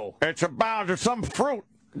LQ. It's about some fruit.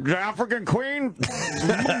 The African Queen?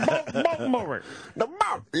 boat movie. The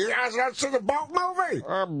boat. You guys got to see the boat movie?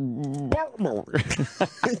 Boat movie.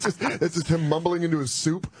 It's just him mumbling into his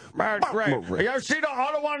soup. That's great. You ever see the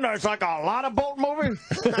other one? There's like a lot of boat movies.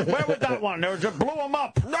 Where was that one? There was it blew them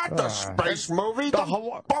up. Not the space movie, the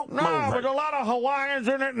boat movie. No, with a lot of Hawaiians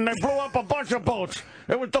in it, and they blew up a bunch of boats.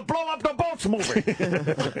 It was the blow up the boats movie.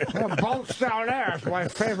 The boats down there is my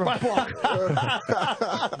favorite book.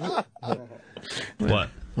 What?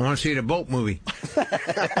 I want to see the boat movie. We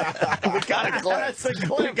got a clip. That's a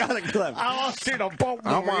clip. We got a clip. I want to see the boat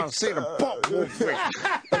movie. I want to see the boat movie.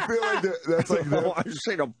 I feel like that's like I want to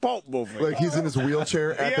see the boat movie. like he's in his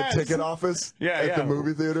wheelchair at the ticket office at the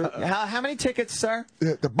movie theater. How many tickets, sir?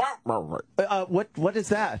 The boat movie. What is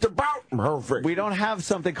that? The boat movie. We don't have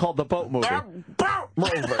something called the boat movie. The boat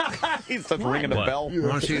movie. He's just ringing the bell. I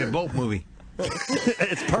want to see the boat movie.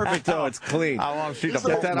 It's perfect, though. It's clean. I want to see the Get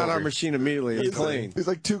boat that on our movie. machine immediately. It's clean. He's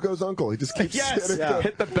like Tuco's uncle. He just keeps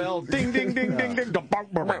Hit the bell. Ding, ding, ding, ding, ding. The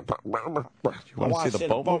boat movie. You want to see the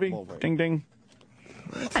boat movie? Ding, ding.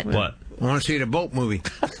 What? I want to see the boat movie.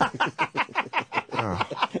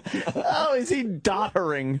 Oh, is he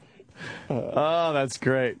doddering? Oh, that's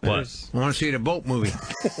great. What? I want to see the boat movie.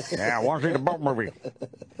 Yeah, I want to see the boat movie.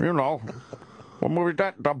 You know. What movie is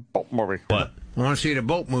that? The boat movie. What? I want to see the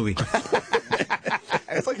boat movie.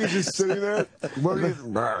 It's like he's just sitting there.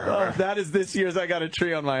 That is this year's I Got a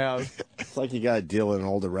Tree on My House. It's like you got to deal with an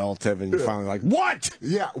older relative, and you're finally like, what?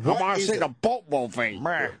 Yeah, I want to see the boat movie.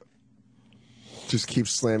 just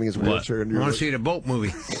keeps slamming his wheelchair into I your want to see the boat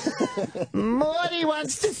movie. Morty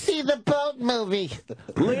wants to see the boat movie.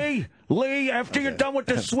 Lee, after you're done with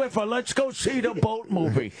the Swiffer, let's go see the boat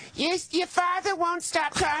movie. Yes, your father won't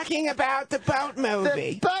stop talking about the boat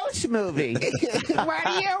movie. The boat movie. We're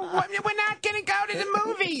not going to go to the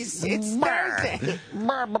movies. It's Thursday.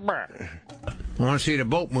 I want to see the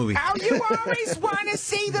boat movie. Oh, you always want to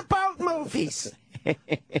see the boat movies.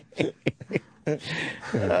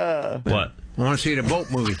 What? I want to see the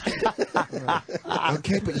boat movie.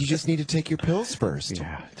 Okay, but you just need to take your pills first.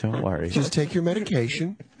 Yeah, don't worry. Just take your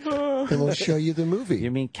medication, and we'll show you the movie.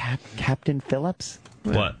 You mean Captain Phillips?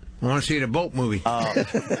 What? I want to see the boat movie.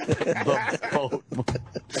 The boat movie.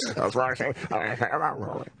 That's right. I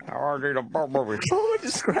want to see the boat movie. Who would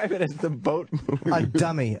describe it as the boat movie? A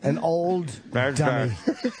dummy. An old dummy.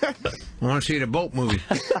 I want to see the boat movie.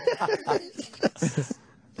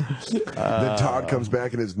 Then Todd comes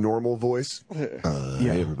back in his normal voice. Hey,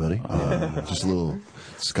 everybody. Just a little...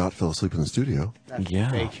 Scott fell asleep in the studio.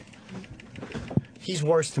 Yeah. Fake. He's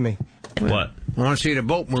worse to me. What? I want to see the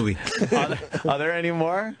boat movie. Are there any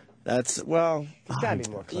more? That's, well... There's got to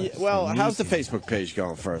be more clips. Well, how's the Facebook page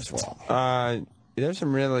going, first of all? There's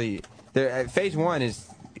some really... phase 1 is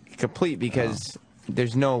complete because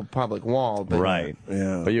there's no public wall. But, Right.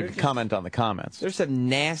 Yeah. But you can comment on the comments. There's some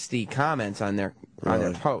nasty comments on their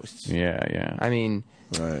posts. Yeah. I mean...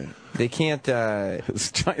 Right. They can't.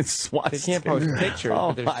 It's giant swastika. They can't post pictures.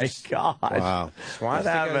 Oh but my God! Wow. What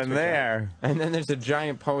happened there? And then there's a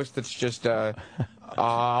giant post that's just over and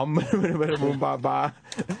over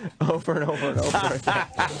and over.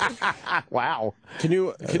 Wow. Can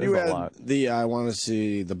you add lot. the I want to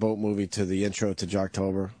see the boat movie to the intro to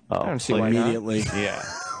Jocktober? I don't see why not. Immediately. Yeah.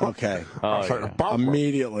 Okay.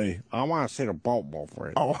 Immediately. I want to see the boat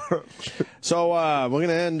movie. So we're going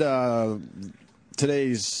to end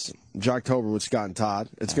today's Jocktober with Scott and Todd.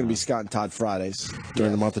 It's going to be Scott and Todd Fridays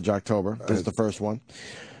during the month of Jocktober. This is the first one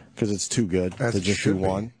because it's too good to just do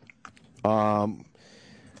one.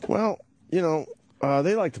 Well, you know,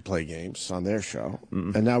 they like to play games on their show,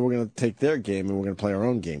 and now we're going to take their game and we're going to play our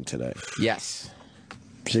own game today. Yes.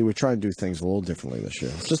 See, we're trying to do things a little differently this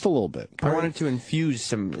year, just a little bit. I wanted to infuse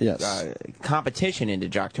some competition into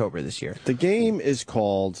Jocktober this year. The game is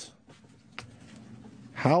called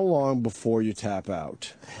How Long Before You Tap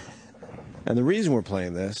Out? And the reason we're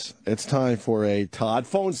playing this, it's time for a Todd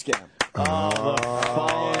phone scam. Oh, the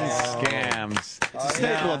phone scams. It's a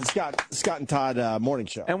staple of the Scott and Todd morning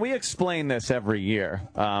show. And we explain this every year.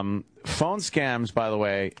 Phone scams, by the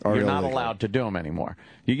way, you're not allowed to do them anymore.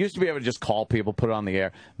 You used to be able to just call people, put it on the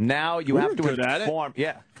air. Now you have to inform.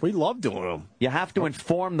 Yeah, we love doing them. You have to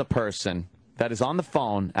inform the person that is on the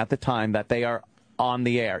phone at the time that they are on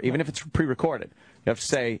the air, even if it's pre-recorded. You have to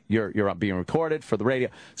say you're being recorded for the radio.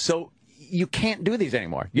 So you can't do these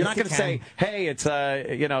anymore. You're not going to say, "Hey, it's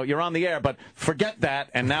you're on the air," but forget that,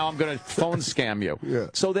 and now I'm going to phone scam you. Yeah.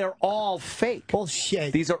 So they're all fake.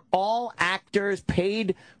 Bullshit. These are all actors,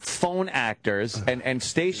 paid phone actors, and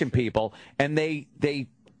station people, and they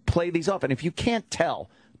play these off. And if you can't tell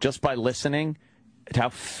just by listening to how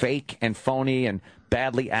fake and phony and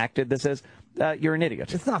badly acted this is, you're an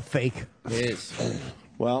idiot. It's not fake. It is.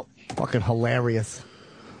 Well, fucking hilarious.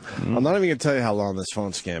 I'm not even going to tell you how long this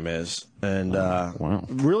phone scam is, and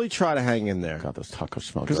really try to hang in there. God, those tacos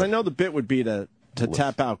smell good. Because I know the bit would be to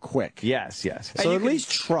tap out quick. Yes. So at least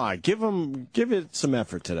try. Give it some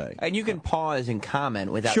effort today. And you can pause and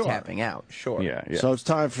comment without tapping out. Sure. Yeah. So it's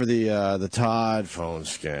time for the Todd phone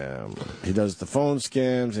scam. He does the phone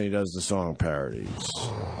scams and he does the song parodies.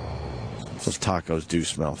 Those tacos do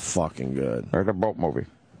smell fucking good. Or the boat movie.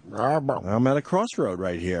 I'm at a crossroad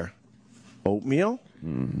right here. Oatmeal?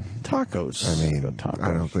 Tacos. I mean,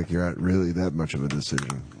 I don't think you're at really that much of a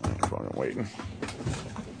decision. I'm waiting.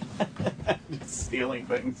 Stealing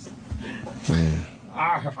things.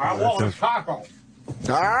 I want a taco.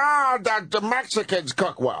 That the Mexicans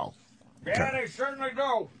cook well. Yeah, they certainly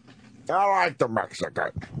do. I like the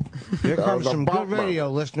Mexican. Here comes the some boat good radio,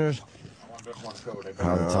 listeners.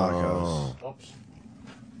 How the tacos. Oops.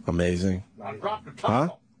 Amazing. I dropped the taco. Huh?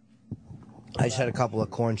 I just had a couple of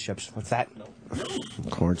corn chips. What's that?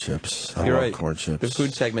 Corn chips. You're right. Corn chips. The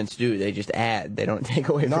food segments they just add. They don't take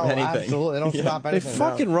away from anything. Absolutely. They don't stop They anything.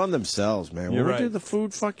 fucking run themselves, man. You're When we right. do the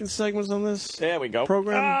food fucking segments on this There we go.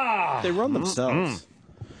 program, they run themselves.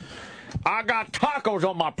 I got tacos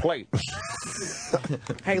on my plate.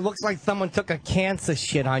 Hey, looks like someone took a cancer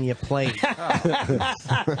shit on your plate.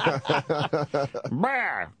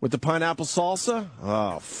 With the pineapple salsa?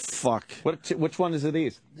 Oh, fuck. Which one is it?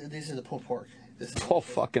 These? These are the pulled pork.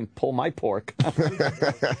 Fucking pull my pork.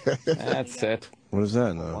 That's it. What is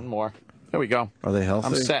that now? One more. There we go. Are they healthy?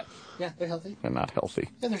 I'm set. Yeah, they're healthy. They're not healthy.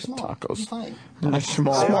 Yeah, they're small. Tacos. Fine. They're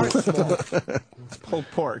small. Small. It's pulled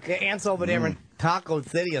pork. The ants over there in Taco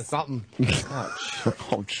City or something.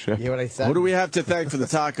 Oh, shit. You hear what I said? Who do we have to thank for the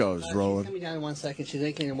tacos, She's Roland? coming down in 1 second. She's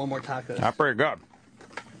making one more taco. Not very good.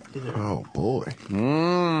 Oh, boy.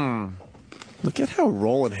 Mmm. Look at how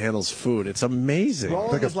Roland handles food. It's amazing.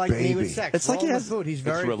 Roland is like me with sex. It's like he Roland has with food. He's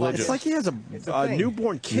very religious. It's like he has a thing.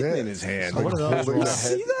 newborn kitten in his hand. Like holding You the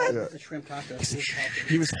see head. that? The shrimp taco.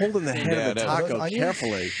 He was holding the head of the it is. taco Onions?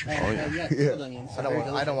 carefully. Yeah, pickled onions.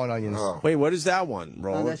 I don't want onions. Wait, what is that one,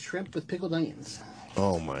 Roland? That's shrimp with pickled onions.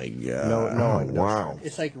 Oh my god! No, wow.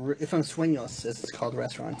 It's like from Sueños, it's called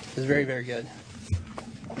restaurant. It's very, very good.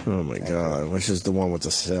 Oh my god! Which is the one with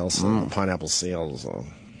the sails, pineapple sails?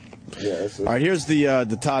 Yeah. All right, here's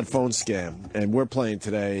the Todd phone scam, and we're playing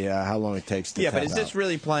today. How long it takes to? Yeah, but tap is this out.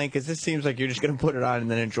 really playing? Because this seems like you're just going to put it on and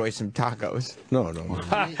then enjoy some tacos. No.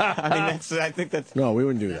 I mean, I think that's. No, we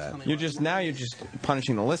wouldn't do that. You're just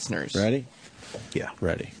punishing the listeners. Ready? Yeah,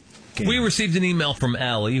 ready. We received an email from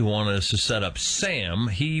Allie who wanted us to set up Sam.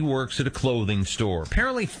 He works at a clothing store.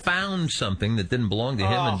 Apparently found something that didn't belong to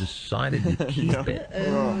him and decided to keep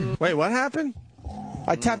it. Wait, what happened?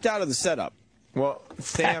 I tapped out of the setup. Well,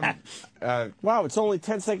 Sam... wow, it's only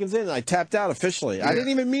 10 seconds in and I tapped out officially. I didn't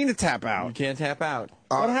even mean to tap out. You can't tap out.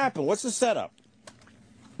 What happened? What's the setup?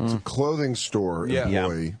 It's a clothing store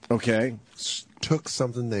employee. Okay. Took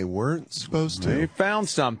something they weren't supposed to. They found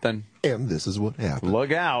something. And this is what happened.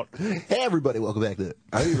 Look out. Hey, everybody, welcome back to...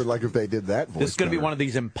 I even like if they did that voice. This is going to be better. one of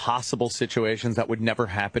these impossible situations that would never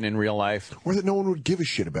happen in real life. Or that no one would give a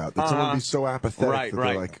shit about. That someone would be so apathetic that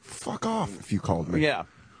they're like, fuck off if you called me. Yeah.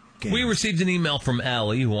 We received an email from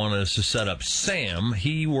Allie who wanted us to set up Sam.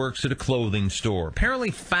 He works at a clothing store.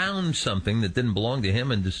 Apparently found something that didn't belong to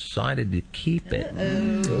him and decided to keep it.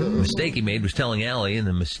 The mistake he made was telling Allie, and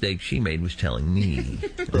the mistake she made was telling me.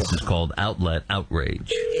 This is called outlet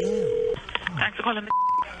outrage. Thanks for calling.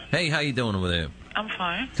 Hey, how you doing over there? I'm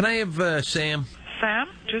fine. Can I have Sam? Sam,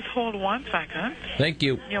 just hold 1 second. Thank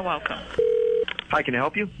you. You're welcome. Hi, can I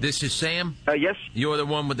help you? This is Sam? Yes. You're the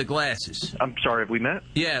one with the glasses. I'm sorry, have we met?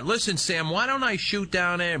 Yeah, listen, Sam, why don't I shoot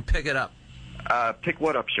down there and pick it up? Pick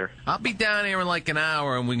what up, sir? I'll be down here in like an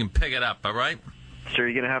hour and we can pick it up, all right? Sir,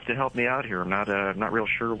 you're going to have to help me out here. I'm not real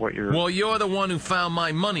sure what you're... Well, you're the one who found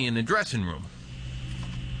my money in the dressing room.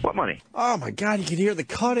 What money? Oh, my God, you can hear the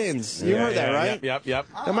cut-ins. You heard that, right? Yep.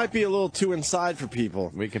 That might be a little too inside for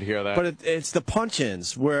people. We could hear that. But it's the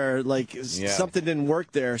punch-ins where, like, something didn't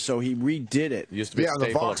work there, so he redid it. It used to be a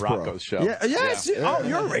staple of Rocco's show. Yeah, yes. Yeah. Oh,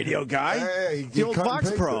 you're a radio guy. Hey, the old Vox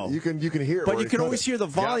Pro. You can hear it. But where you he can cut always it. hear the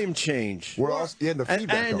volume change. Where else? Yeah, the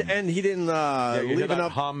feedback. And he didn't you hear leave that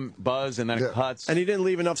enough hum, buzz, and then it cuts. And he didn't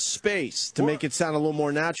leave enough space to make it sound a little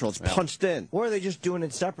more natural. It's punched in. Or are they just doing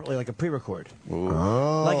it separately, like a pre-record?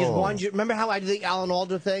 Oh. Like, is one, remember how I did the Alan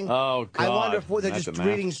Alda thing? Oh, God. I wonder if they're just Imagine that.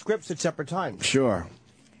 reading scripts at separate times. Sure.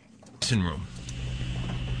 Dressing room.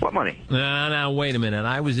 What money? Now, wait a minute.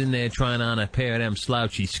 I was in there trying on a pair of them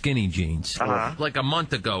slouchy skinny jeans. Like a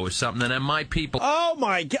month ago or something, and then my people... Oh,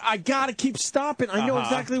 my God. I got to keep stopping. I know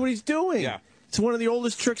exactly what he's doing. Yeah. It's one of the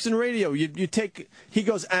oldest tricks in radio. You take... He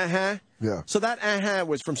goes, uh-huh. Yeah. So that uh-huh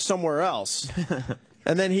was from somewhere else.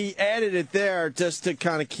 And then he added it there just to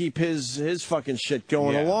kind of keep his fucking shit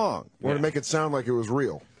going along. Or to make it sound like it was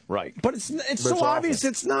real. Right. But it's so awful. obvious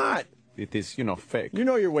it's not. It is, fake. You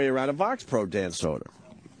know your way around a Vox Pro, Dan Soder.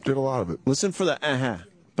 Did a lot of it. Listen for the uh-huh.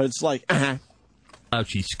 But it's like, uh-huh.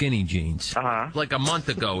 Slouchy skinny jeans. Like a month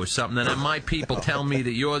ago or something, and then my people tell me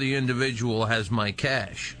that you're the individual who has my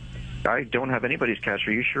cash. I don't have anybody's cash.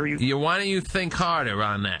 Are you sure you... Why don't you think harder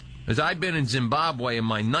on that? Because I've been in Zimbabwe in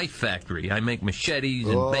my knife factory. I make machetes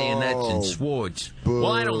and bayonets and swords. Boo.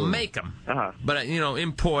 Well, I don't make them, but,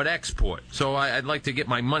 import, export. So I'd like to get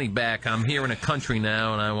my money back. I'm here in a country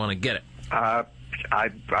now, and I want to get it.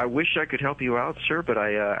 I wish I could help you out, sir, but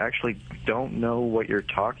I actually don't know what you're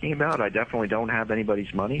talking about. I definitely don't have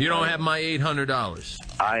anybody's money. You don't have my $800.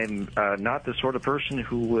 I'm not the sort of person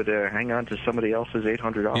who would hang on to somebody else's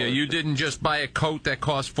 $800. Yeah, you didn't just buy a coat that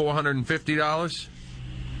cost $450?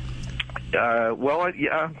 I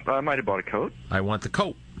might have bought a coat. I want the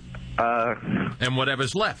coat. And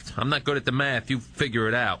whatever's left. I'm not good at the math. You figure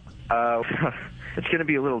it out. It's going to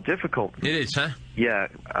be a little difficult. It is, huh? Yeah.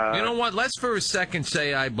 You know what? Let's for a second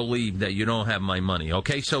say I believe that you don't have my money,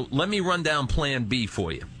 okay? So let me run down Plan B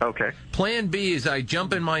for you. Okay. Plan B is I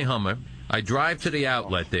jump in my Hummer, I drive to the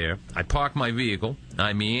outlet there, I park my vehicle,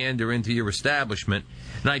 I meander into your establishment,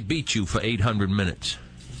 and I beat you for 800 minutes.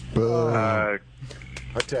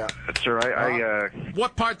 I tap. Sir,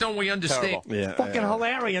 What part don't we understand? Yeah. Fucking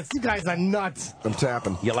hilarious. You guys are nuts. I'm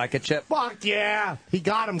tapping. You like it, Chip? Fuck yeah. He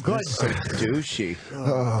got him good. So douchey.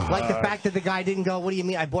 Like the fact that the guy didn't go, what do you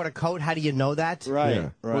mean? I bought a coat. How do you know that? Right. Yeah.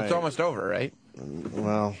 Right. Well, it's almost over, right?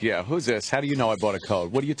 Well. Yeah, who's this? How do you know I bought a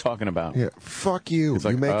code? What are you talking about? Yeah, fuck you. He's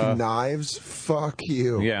like, you making knives? Fuck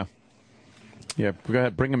you. Yeah. Yeah, go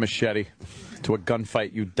ahead, bring a machete to a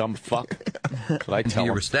gunfight, you dumb fuck. That's what I tell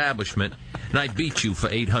your him. establishment, and I beat you for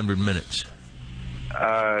 800 minutes.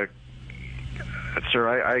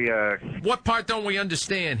 Sir, What part don't we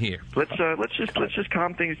understand here? let's just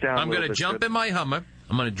calm things down. I'm going to jump in my Hummer.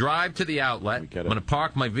 I'm going to drive to the outlet. I'm going to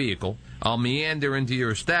park my vehicle. I'll meander into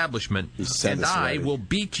your establishment, and I will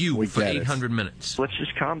beat you for 800 minutes. Let's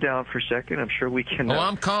just calm down for a second. I'm sure we can. Oh,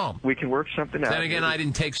 I'm calm. We can work something out. Then again, I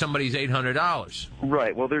didn't take somebody's $800.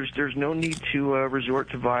 Right. Well, there's no need to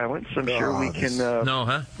resort to violence. I'm sure we can. No,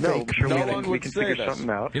 huh? No, I'm sure we can figure something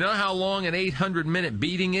out. You know how long an 800-minute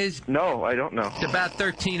beating is? No, I don't know. It's about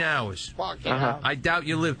 13 hours. Uh-huh. I doubt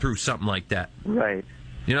you lived through something like that. Right.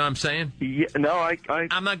 You know what I'm saying? Yeah, no,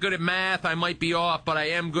 I'm not good at math. I might be off, but I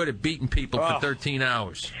am good at beating people for 13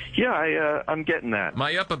 hours. Yeah, I'm getting that.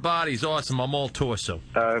 My upper body's awesome. I'm all torso.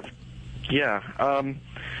 Yeah.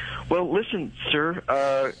 Well, listen, sir.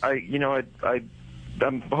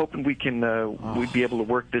 I'm hoping we can we'd be able to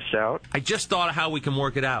work this out. I just thought of how we can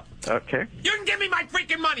work it out. Okay. You can give me my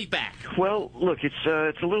freaking money back. Well, look, it's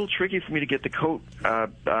a little tricky for me to get the coat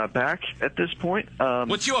back at this point.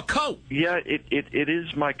 What's your coat? Yeah, it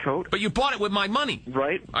is my coat. But you bought it with my money,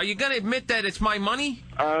 right? Are you going to admit that it's my money?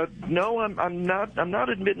 No, I'm not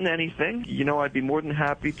admitting anything. You know, I'd be more than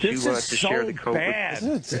happy to share the coat.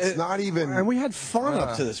 It's not even. And we had fun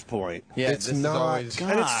up to this point. Yeah, it's not.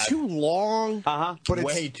 And it's too long. But it's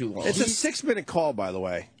way too long. It's a 6-minute call, by the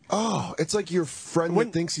way. Oh, it's like your friend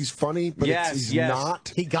that thinks he's funny, but he's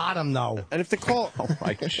not. He got him, though. And if the call... All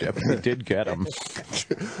right, Chip, we did get him.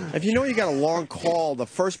 If you know you got a long call, the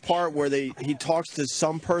first part where he talks to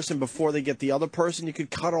some person before they get the other person, you could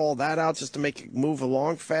cut all that out just to make it move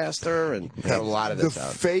along faster. And cut a lot of this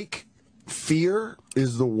out. The fake fear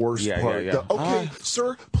is the worst part. Yeah. The, okay,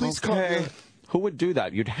 sir, please come in. Who would do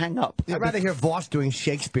that? You'd hang up. I'd rather hear Voss doing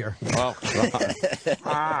Shakespeare. Oh,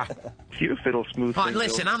 God. You fiddle smooth.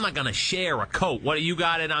 Listen, I'm not going to share a coat. What, you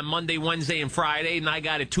got it on Monday, Wednesday, and Friday, and I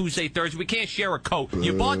got it Tuesday, Thursday. We can't share a coat.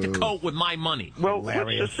 You bought the coat with my money. Well, let's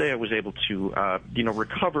just say I was able to,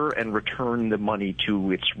 recover and return the money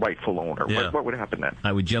to its rightful owner. Yeah. What would happen then?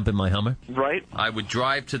 I would jump in my Hummer. Right. I would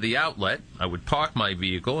drive to the outlet. I would park my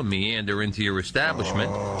vehicle and meander into your establishment,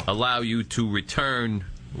 allow you to return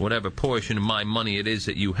whatever portion of my money it is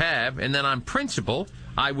that you have, and then on principle,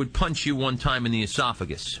 I would punch you one time in the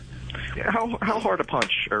esophagus. How hard a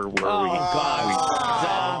punch were we?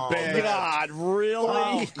 God,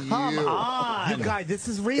 really? Come on. You guys, this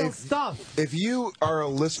is real stuff. If you are a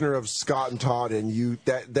listener of Scott and Todd and you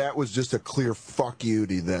that was just a clear fuck you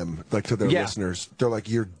to them, like to their listeners. They're like,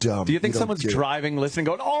 you're dumb. Do you think don't someone's get it. driving, listening,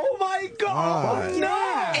 going, oh my God, no!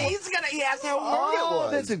 He asked how hard it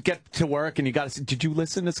was. Get to work and you got to. Did you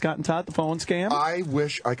listen to Scott and Todd, the phone scam? I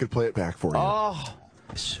wish I could play it back for you. Oh,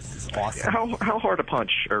 awesome. How hard a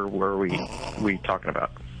punch were we talking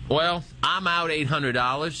about? Well, I'm out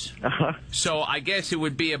 $800, so I guess it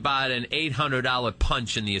would be about an $800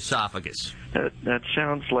 punch in the esophagus. That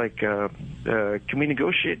sounds like, can we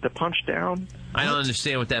negotiate the punch down? I don't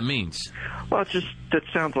understand what that means. Well, that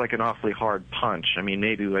sounds like an awfully hard punch. I mean,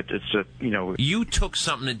 maybe it's a, You took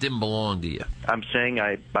something that didn't belong to you. I'm saying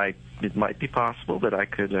it might be possible that I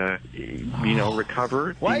could,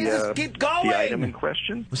 recover Why does this keep going? The item in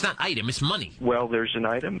question. It's not item, it's money. Well, therere's an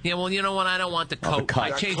item. Yeah, well, you know what? I don't want the coat.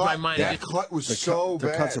 I changed my mind. That cut was so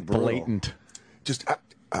bad. The cuts are brutal. blatant. Just,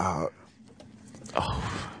 I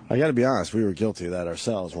got to be honest, we were guilty of that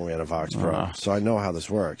ourselves when we had a Vox Pro, so I know how this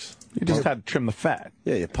works. You just had to trim the fat.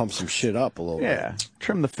 Yeah, you pump some shit up a little bit. Yeah,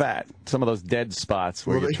 trim the fat. Some of those dead spots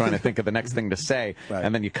where you're trying to think of the next thing to say,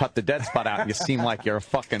 and then you cut the dead spot out and you seem like you're a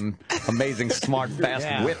fucking amazing, smart, fast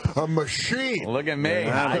whip. A machine. Look at me.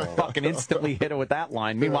 I fucking instantly hit her with that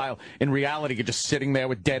line. Meanwhile, in reality, you're just sitting there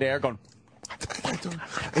with dead air going...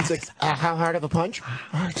 It's like, how hard of a punch?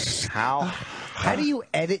 How do you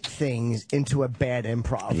edit things into a bad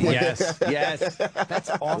improv? Yes, yes. That's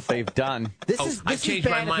awful. They've done. This is bad if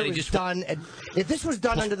it was done. If this was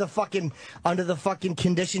done under the fucking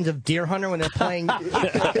conditions of Deer Hunter when they're playing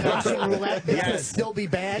Russian roulette, this would still be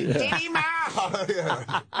bad. Get him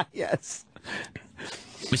out! Yes.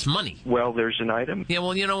 It's money. Well, there's an item. Yeah,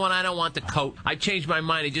 well, you know what? I don't want the coat. I changed my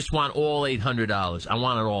mind. I just want all $800. I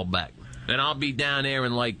want it all back. And I'll be down there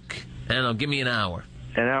in give me an hour.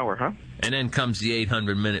 An hour, huh? And then comes the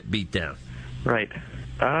 800-minute beatdown. Right.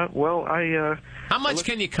 Well, How much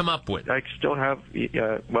can you come up with? I still have,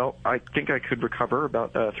 well, I think I could recover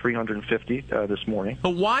about $350 this morning.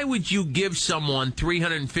 But why would you give someone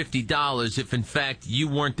 $350 if, in fact, you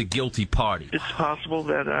weren't the guilty party? It's possible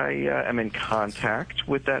that I am in contact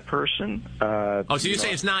with that person. So you're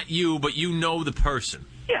saying it's not you, but you know the person?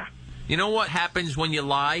 Yeah. You know what happens when you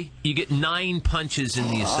lie? You get 9 punches in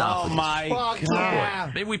the esophagus. Oh, my God.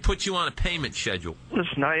 Yeah. Maybe we put you on a payment schedule.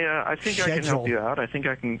 Listen, I think I can help you out. I think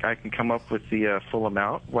I can come up with the full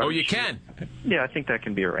amount. You can? Yeah, I think that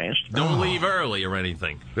can be arranged. Don't leave early or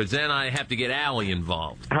anything, because then I have to get Allie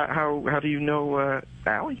involved. How do you know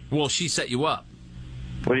Allie? Well, she set you up.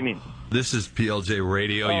 What do you mean? This is PLJ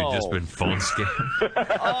Radio. You've just been phone scammed.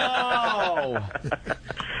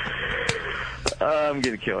 I'm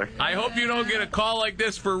gonna kill her. I hope you don't get a call like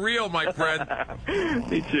this for real, my friend.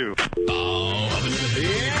 Me too. You know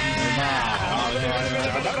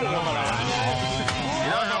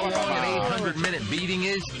how long an 800-minute beating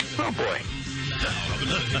is? Oh, boy.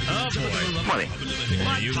 Oh, boy. Money.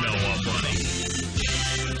 Yeah, you know what money.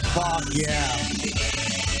 Fuck yeah.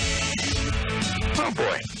 Oh,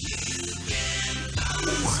 boy.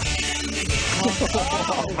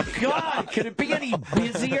 Oh, God. Could it be any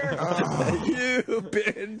busier? You've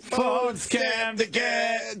been phone scammed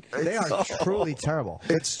again. They are truly terrible.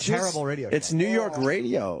 It's terrible radio. It's New York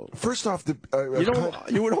radio. First off,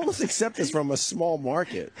 you would almost accept this from a small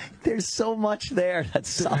market. There's so much there that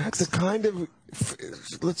sucks. The kind of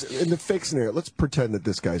in the fake scenario, let's pretend that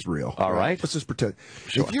this guy's real. All right. Let's just pretend.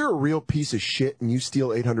 Sure. If you're a real piece of shit and you steal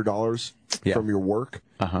 $800 from your work,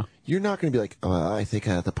 you're not going to be like, I think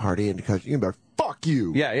the party and because you're going to be like, fuck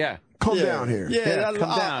you. Yeah. Come down here. Yeah,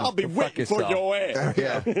 come down. I'll be waiting for your ass.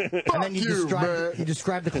 Yeah. And then you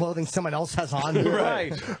describe the clothing someone else has on.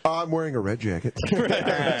 Right. I'm wearing a red jacket.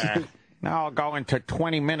 Now I'll go into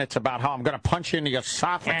 20 minutes about how I'm going to punch you in the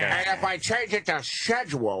esophagus. And if I change it to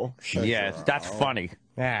schedule. Yes, that's funny.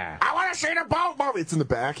 Yeah. I want to see the boat movie. It's in the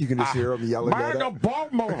back. You can just hear him yelling at the it.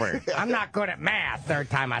 boat movie. I'm not good at math.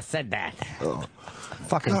 Third time I said that. Oh.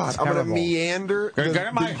 Fucking God, I'm going to meander.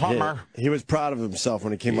 Get my Hummer. He was proud of himself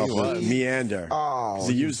when he came up with meander. Oh,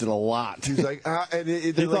 he used it a lot. He's like,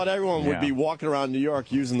 he thought everyone would be walking around New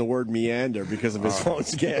York using the word meander because of his phone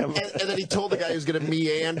scam. And then he told the guy he was going to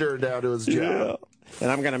meander down to his job.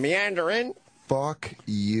 And I'm going to meander in. Fuck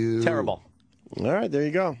you. Terrible. All right, there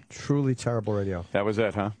you go. Truly terrible radio. That was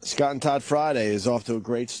it, huh? Scott and Todd Friday is off to a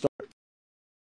great start.